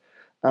different.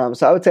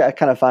 So I would say I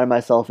kind of find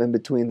myself in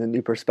between the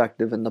new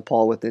perspective and the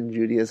Paul within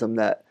Judaism,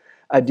 that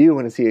I do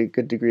want to see a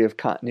good degree of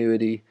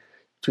continuity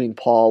between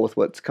Paul with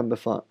what's come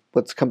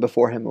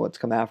before him and what's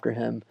come after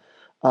him.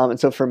 And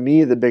so for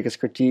me, the biggest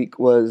critique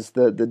was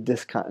the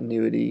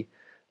discontinuity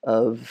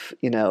of,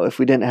 if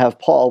we didn't have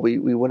Paul, we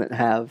wouldn't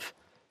have,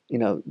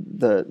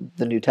 the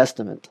New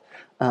Testament.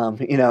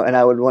 And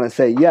I would want to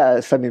say,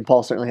 yes, I mean,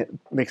 Paul certainly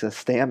makes a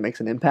stand, makes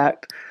an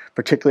impact,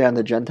 particularly on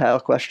the Gentile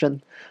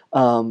question.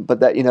 But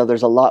that,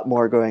 there's a lot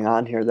more going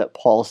on here that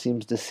Paul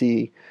seems to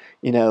see,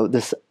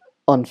 this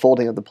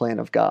unfolding of the plan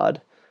of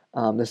God,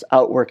 this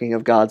outworking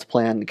of God's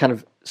plan, kind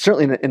of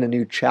certainly in a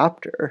new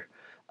chapter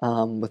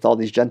with all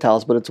these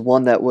Gentiles, but it's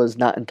one that was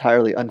not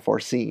entirely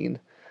unforeseen.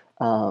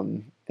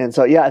 And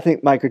so, I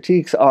think my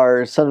critiques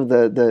are some of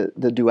the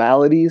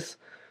dualities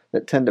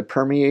that tend to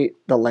permeate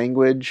the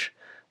language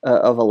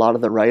of a lot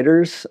of the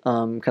writers,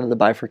 kind of the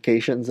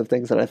bifurcations of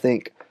things that I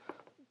think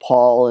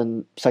Paul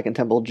and Second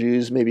Temple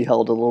Jews maybe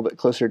held a little bit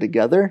closer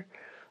together,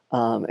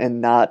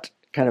 and not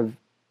kind of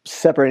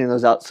separating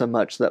those out so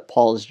much that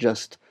Paul is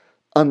just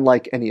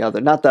unlike any other.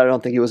 Not that I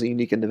don't think he was a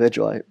unique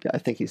individual. I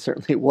think he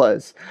certainly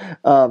was.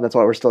 That's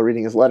why we're still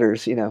reading his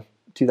letters,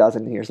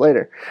 2,000 years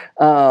later.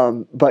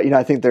 But,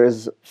 I think there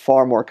is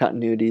far more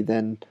continuity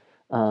than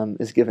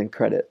is given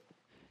credit.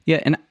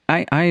 Yeah, and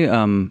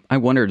I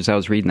wondered as I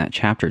was reading that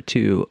chapter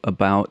too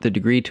about the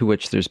degree to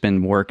which there's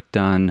been work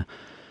done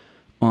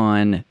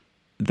on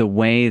the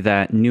way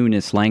that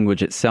newness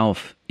language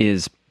itself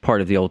is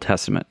part of the Old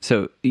Testament.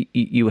 So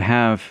you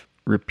have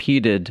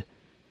repeated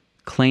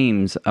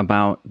claims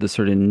about the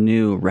sort of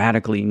new,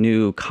 radically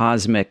new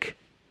cosmic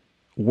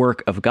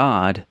work of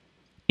God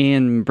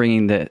in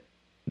bringing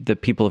the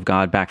people of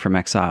God back from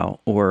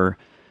exile, or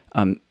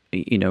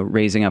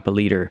raising up a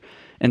leader.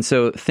 And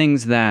so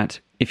things that,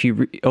 if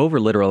you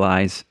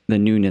over-literalize the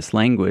newness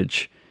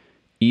language,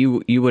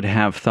 you would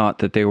have thought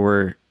that there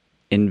were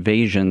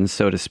invasions,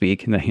 so to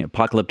speak, the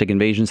apocalyptic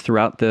invasions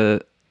throughout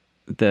the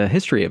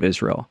history of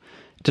Israel.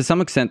 To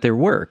some extent there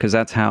were, because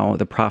that's how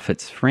the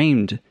prophets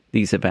framed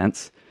these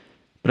events.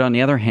 But on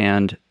the other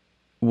hand,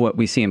 what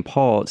we see in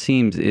Paul, it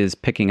seems, is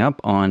picking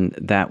up on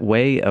that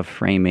way of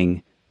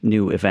framing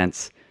new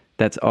events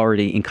that's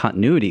already in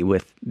continuity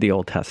with the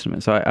Old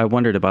Testament. So I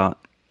wondered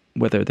about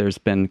whether there's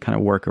been kind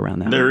of work around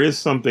that. There is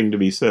something to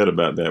be said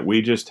about that.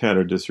 We just had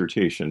a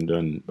dissertation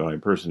done by a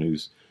person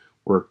who's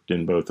worked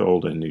in both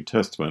Old and New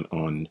Testament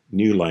on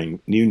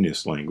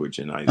newness language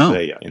in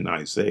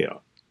Isaiah.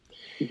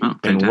 Oh,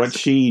 and what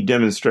she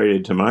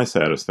demonstrated to my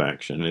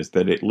satisfaction is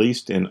that at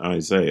least in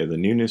Isaiah, the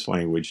newness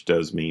language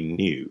does mean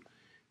new.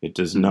 It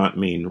does not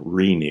mean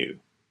renew.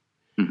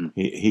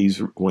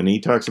 Mm-hmm. When he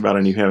talks about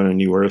a new heaven and a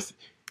new earth,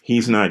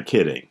 he's not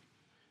kidding.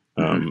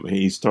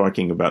 He's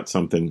talking about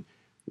something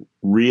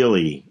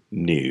really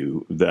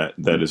new that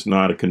is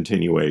not a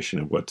continuation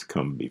of what's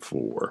come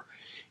before.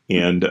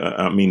 And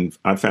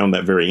I found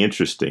that very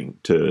interesting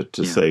to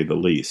say the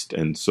least.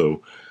 And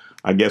so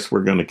I guess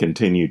we're going to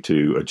continue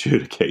to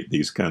adjudicate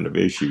these kind of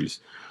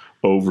issues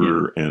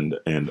over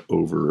and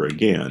over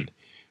again.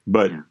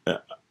 But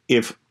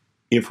if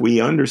we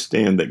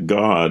understand that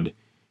God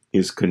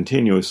is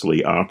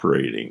continuously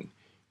operating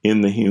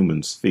in the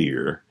human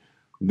sphere,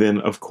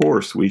 then of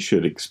course we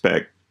should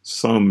expect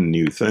some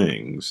new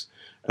things,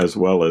 as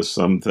well as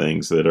some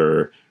things that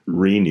are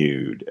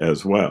renewed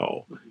as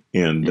well.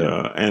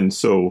 And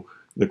so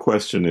the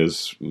question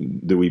is,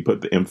 do we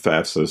put the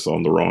emphasis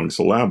on the wrong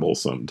syllable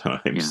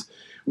sometimes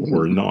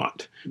or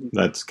not?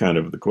 That's kind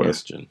of the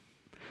question.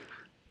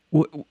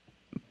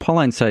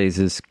 Pauline Studies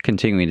is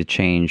continuing to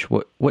change.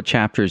 What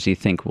chapters do you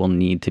think will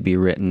need to be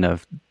written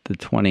of the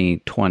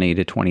 2020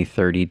 to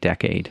 2030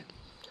 decade?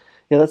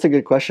 Yeah, that's a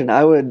good question.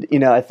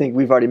 I think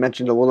we've already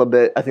mentioned a little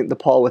bit. I think the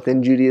Paul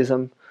Within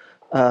Judaism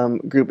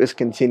group is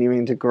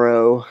continuing to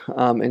grow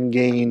and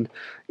gain,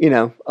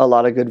 a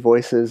lot of good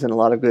voices and a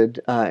lot of good,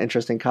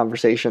 interesting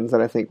conversations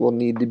that I think will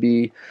need to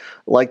be,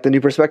 like the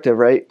New Perspective,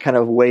 right? Kind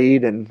of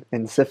weighed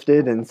and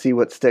sifted and see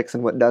what sticks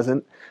and what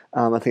doesn't.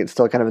 I think it's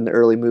still kind of in the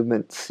early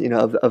movements,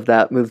 of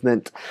that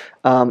movement.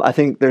 I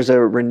think there's a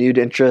renewed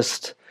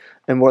interest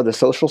in more the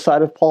social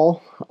side of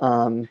Paul.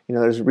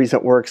 There's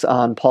recent works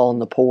on Paul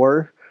and the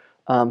poor.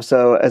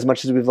 So as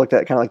much as we've looked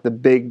at kind of like the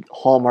big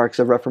hallmarks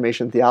of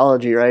Reformation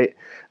theology, right?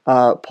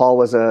 Paul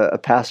was a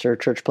pastor,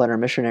 church planter,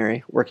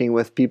 missionary, working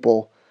with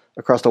people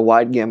across a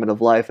wide gamut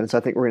of life. And so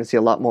I think we're going to see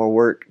a lot more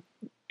work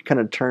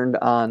kind of turned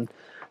on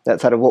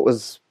that side of what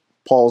was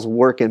Paul's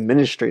work and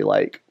ministry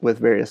like with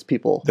various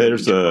people.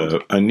 There's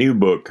a new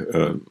book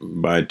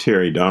by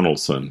Terry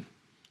Donaldson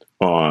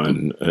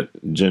on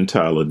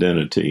Gentile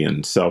identity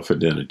and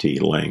self-identity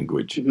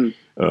language.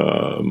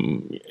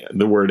 Mm-hmm.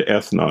 The word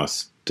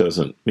ethnos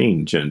doesn't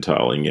mean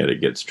Gentile, and yet it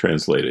gets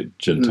translated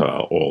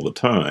Gentile all the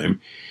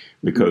time,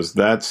 because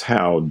that's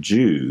how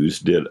Jews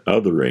did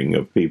othering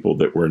of people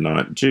that were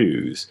not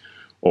Jews.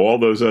 All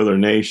those other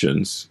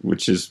nations,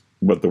 which is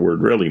what the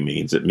word really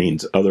means, it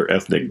means other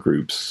ethnic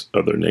groups,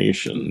 other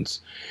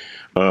nations,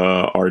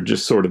 are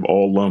just sort of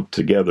all lumped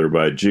together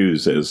by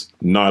Jews as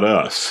not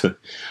us.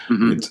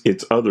 Mm-hmm.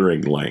 It's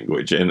othering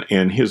language.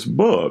 And his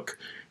book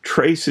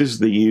traces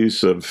the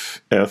use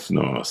of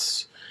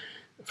ethnos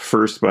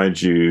first by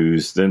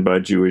Jews, then by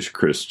Jewish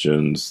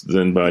Christians,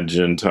 then by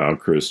Gentile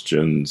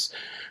Christians,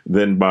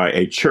 then by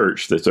a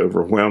church that's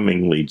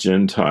overwhelmingly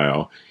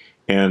Gentile.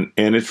 And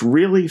it's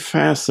really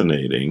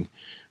fascinating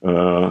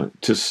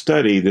to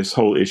study this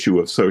whole issue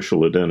of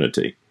social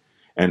identity.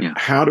 And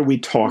how do we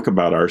talk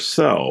about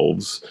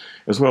ourselves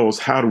as well as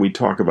how do we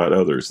talk about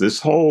others? This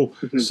whole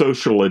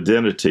social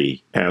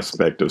identity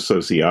aspect of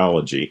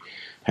sociology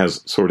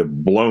has sort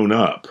of blown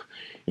up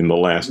in the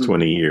last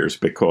 20 years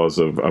because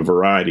of a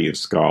variety of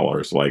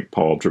scholars like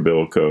Paul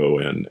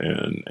Trebilco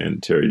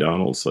and Terry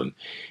Donaldson.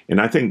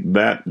 And I think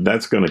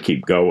that's going to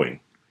keep going.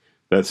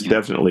 That's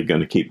definitely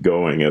going to keep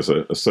going as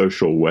a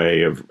social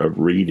way of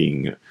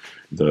reading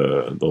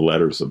the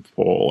letters of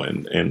Paul,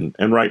 and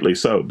rightly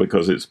so,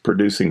 because it's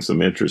producing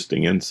some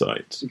interesting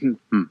insights.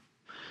 Mm-hmm.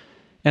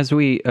 As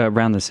we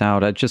round this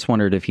out, I just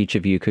wondered if each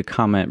of you could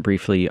comment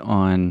briefly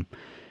on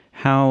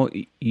how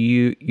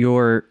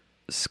your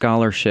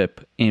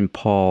scholarship in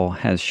Paul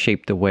has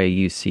shaped the way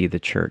you see the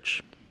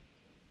church.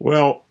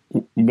 Well,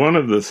 one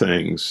of the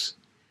things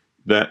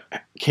that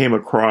came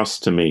across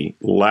to me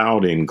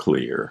loud and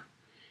clear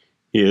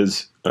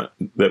is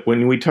that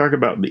when we talk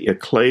about the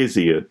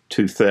ecclesia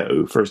to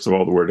theou, first of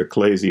all, the word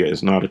ecclesia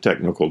is not a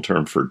technical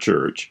term for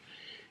church,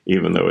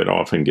 even though it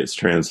often gets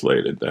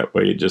translated that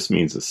way. It just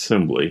means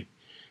assembly.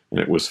 And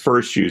it was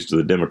first used to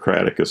the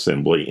democratic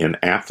assembly in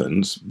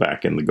Athens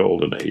back in the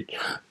golden age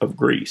of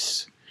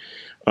Greece.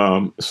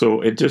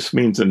 So it just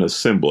means an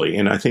assembly.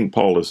 And I think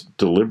Paul has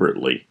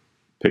deliberately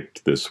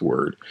picked this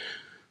word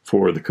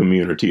for the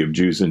community of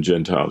Jews and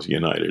Gentiles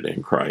united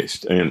in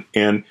Christ.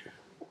 And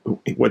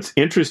what's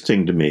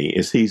interesting to me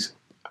is he's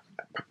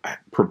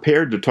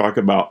prepared to talk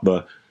about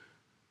the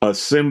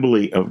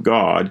assembly of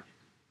God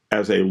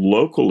as a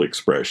local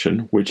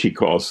expression, which he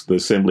calls the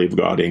assembly of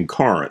God in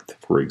Corinth,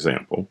 for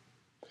example.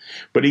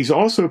 But he's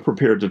also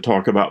prepared to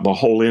talk about the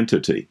whole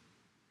entity.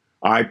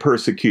 I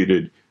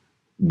persecuted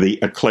the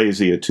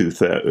ecclesia to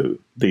theou,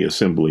 the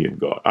assembly of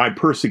God. I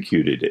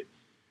persecuted it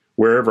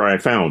wherever I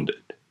found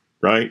it,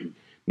 right?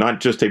 Not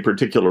just a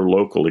particular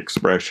local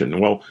expression.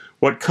 Well,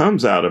 what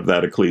comes out of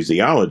that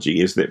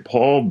ecclesiology is that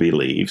Paul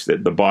believes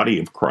that the body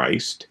of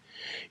Christ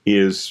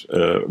is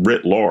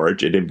writ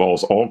large. It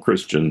involves all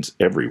Christians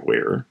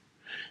everywhere,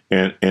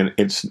 and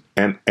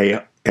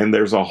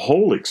there's a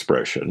whole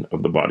expression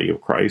of the body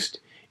of Christ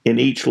in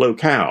each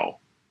locale.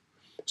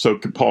 So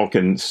Paul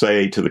can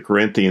say to the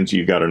Corinthians,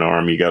 you got an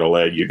arm, you got a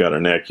leg, you got a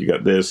neck, you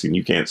got this, and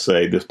you can't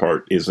say this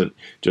part isn't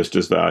just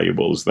as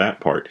valuable as that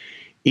part.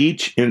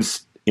 Each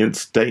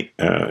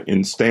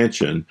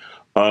instantiation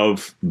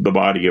of the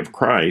body of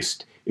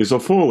Christ is a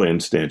full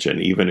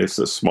instantiation, even if it's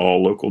a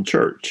small local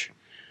church.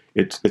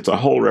 It's a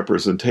whole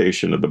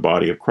representation of the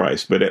body of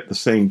Christ, but at the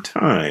same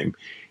time,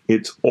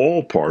 it's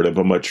all part of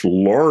a much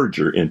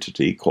larger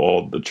entity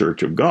called the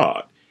Church of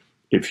God,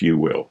 if you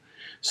will.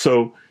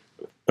 So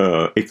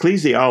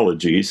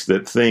ecclesiologies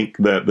that think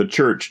that the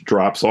church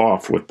drops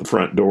off with the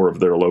front door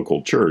of their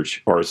local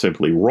church are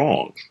simply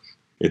wrong.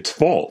 It's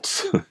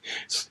false.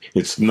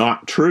 It's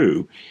not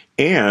true.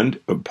 And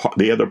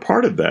the other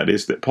part of that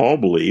is that Paul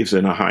believes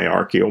in a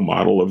hierarchical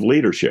model of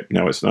leadership.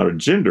 Now, it's not a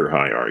gender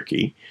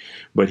hierarchy,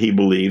 but he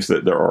believes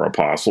that there are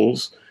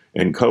apostles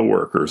and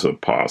co-workers of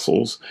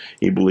apostles.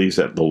 He believes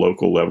at the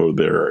local level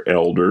there are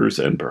elders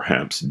and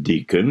perhaps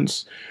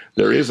deacons.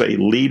 There is a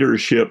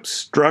leadership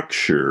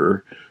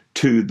structure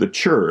to the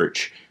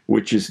church,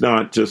 which is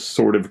not just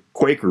sort of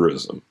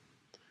Quakerism.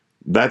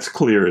 That's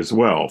clear as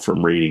well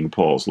from reading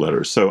Paul's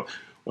letters. So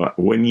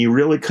when you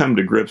really come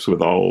to grips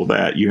with all of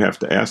that, you have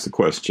to ask the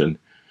question,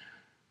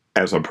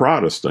 as a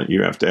Protestant,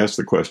 you have to ask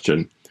the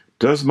question,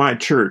 does my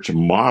church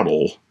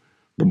model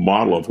the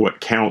model of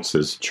what counts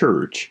as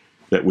church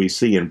that we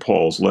see in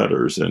Paul's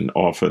letters? And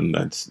often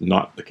that's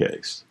not the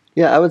case.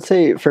 Yeah, I would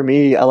say for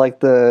me, I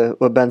like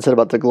what Ben said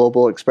about the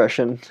global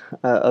expression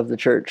of the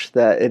church,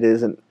 that it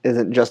isn't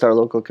just our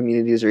local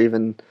communities or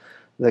even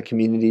the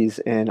communities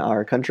in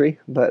our country,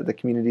 but the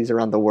communities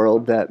around the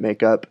world that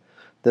make up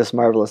this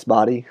marvelous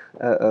body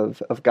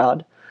of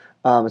God.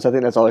 So I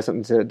think that's always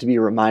something to be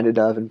reminded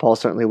of. And Paul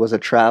certainly was a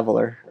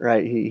traveler,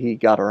 right? He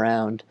got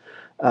around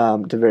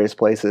to various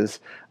places.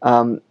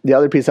 The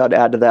other piece I'd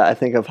add to that, I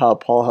think of how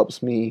Paul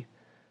helps me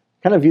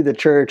kind of view the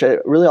church. It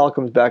really all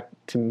comes back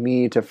to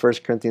me to 1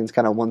 Corinthians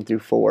kind of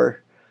 1-4.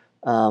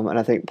 And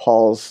I think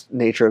Paul's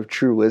nature of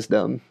true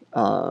wisdom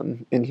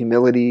in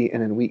humility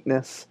and in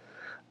weakness.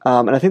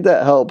 And I think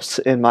that helps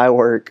in my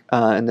work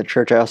in the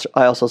church.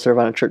 I also serve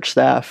on a church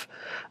staff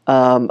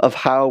of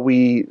how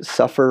we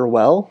suffer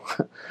well.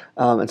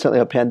 And certainly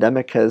a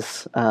pandemic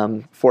has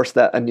forced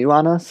that anew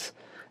on us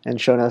and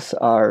shown us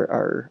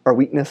our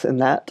weakness in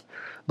that.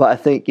 But I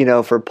think,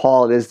 for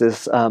Paul, it is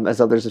this,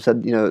 as others have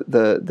said,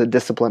 the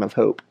discipline of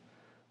hope,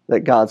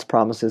 that God's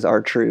promises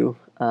are true,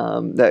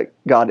 that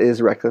God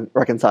is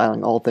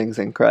reconciling all things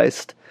in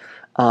Christ,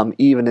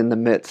 even in the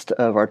midst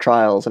of our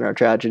trials and our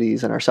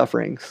tragedies and our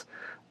sufferings,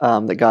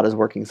 that God is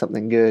working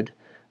something good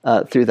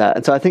through that.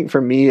 And so I think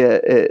for me,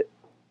 it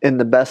in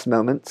the best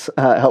moments,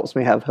 it helps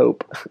me have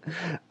hope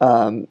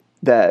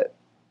that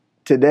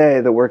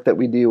today, the work that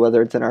we do,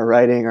 whether it's in our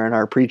writing or in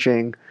our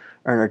preaching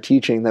or in our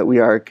teaching, that we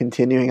are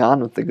continuing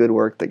on with the good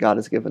work that God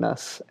has given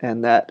us,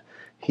 and that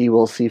He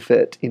will see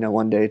fit,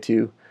 one day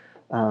to,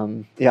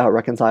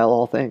 reconcile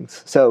all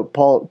things. So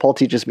Paul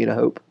teaches me to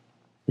hope.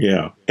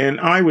 Yeah. And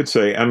I would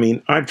say,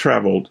 I've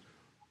traveled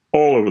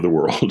all over the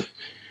world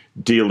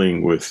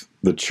dealing with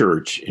the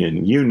church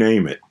in you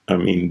name it.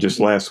 Just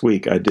last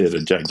week I did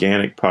a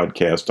gigantic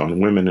podcast on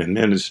women in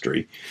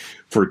ministry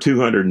for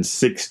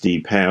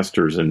 260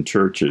 pastors and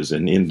churches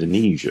in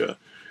Indonesia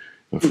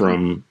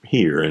from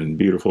here in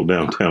beautiful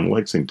downtown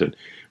Lexington.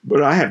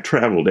 But I have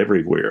traveled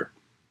everywhere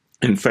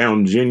and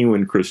found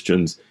genuine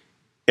Christians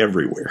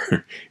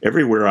everywhere.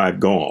 Everywhere I've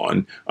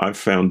gone, I've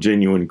found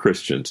genuine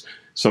Christians.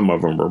 Some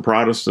of them are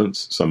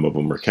Protestants, some of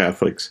them are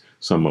Catholics,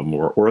 some of them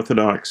are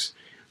Orthodox.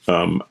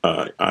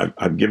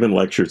 I've given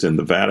lectures in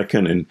the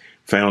Vatican and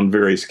found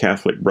various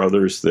Catholic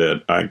brothers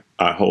that I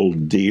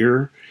hold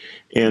dear.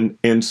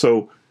 And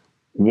so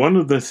one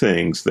of the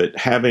things that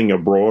having a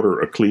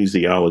broader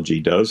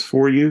ecclesiology does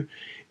for you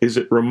is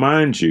it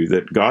reminds you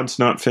that God's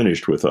not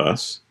finished with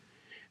us,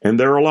 and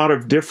there are a lot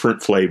of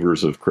different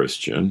flavors of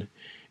Christian,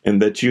 and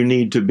that you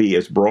need to be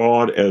as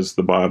broad as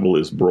the Bible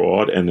is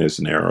broad and as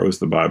narrow as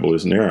the Bible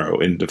is narrow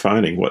in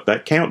defining what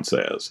that counts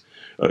as.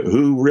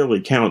 Who really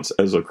counts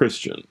as a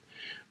Christian?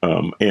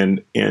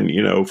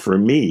 For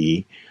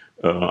me,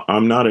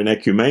 I'm not an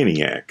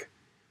ecumeniac,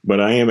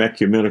 but I am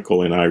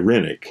ecumenical and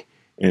irenic,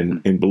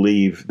 and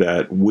believe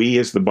that we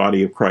as the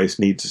body of Christ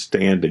need to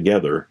stand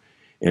together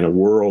in a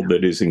world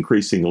that is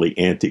increasingly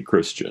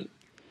anti-Christian.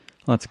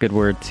 Well, that's a good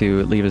word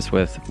to leave us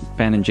with.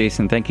 Ben and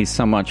Jason, thank you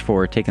so much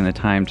for taking the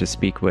time to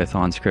speak with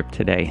OnScript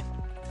today.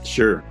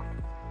 Sure.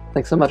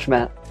 Thanks so much,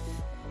 Matt.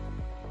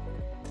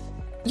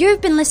 You've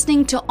been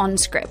listening to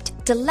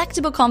OnScript,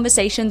 delectable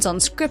conversations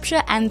on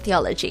scripture and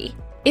theology.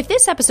 If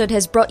this episode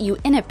has brought you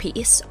inner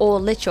peace or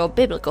lit your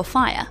biblical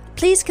fire,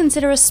 please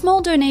consider a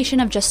small donation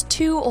of just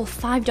 $2 or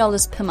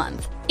 $5 per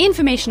month.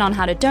 Information on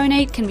how to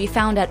donate can be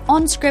found at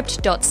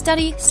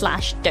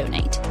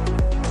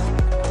onscript.study/donate.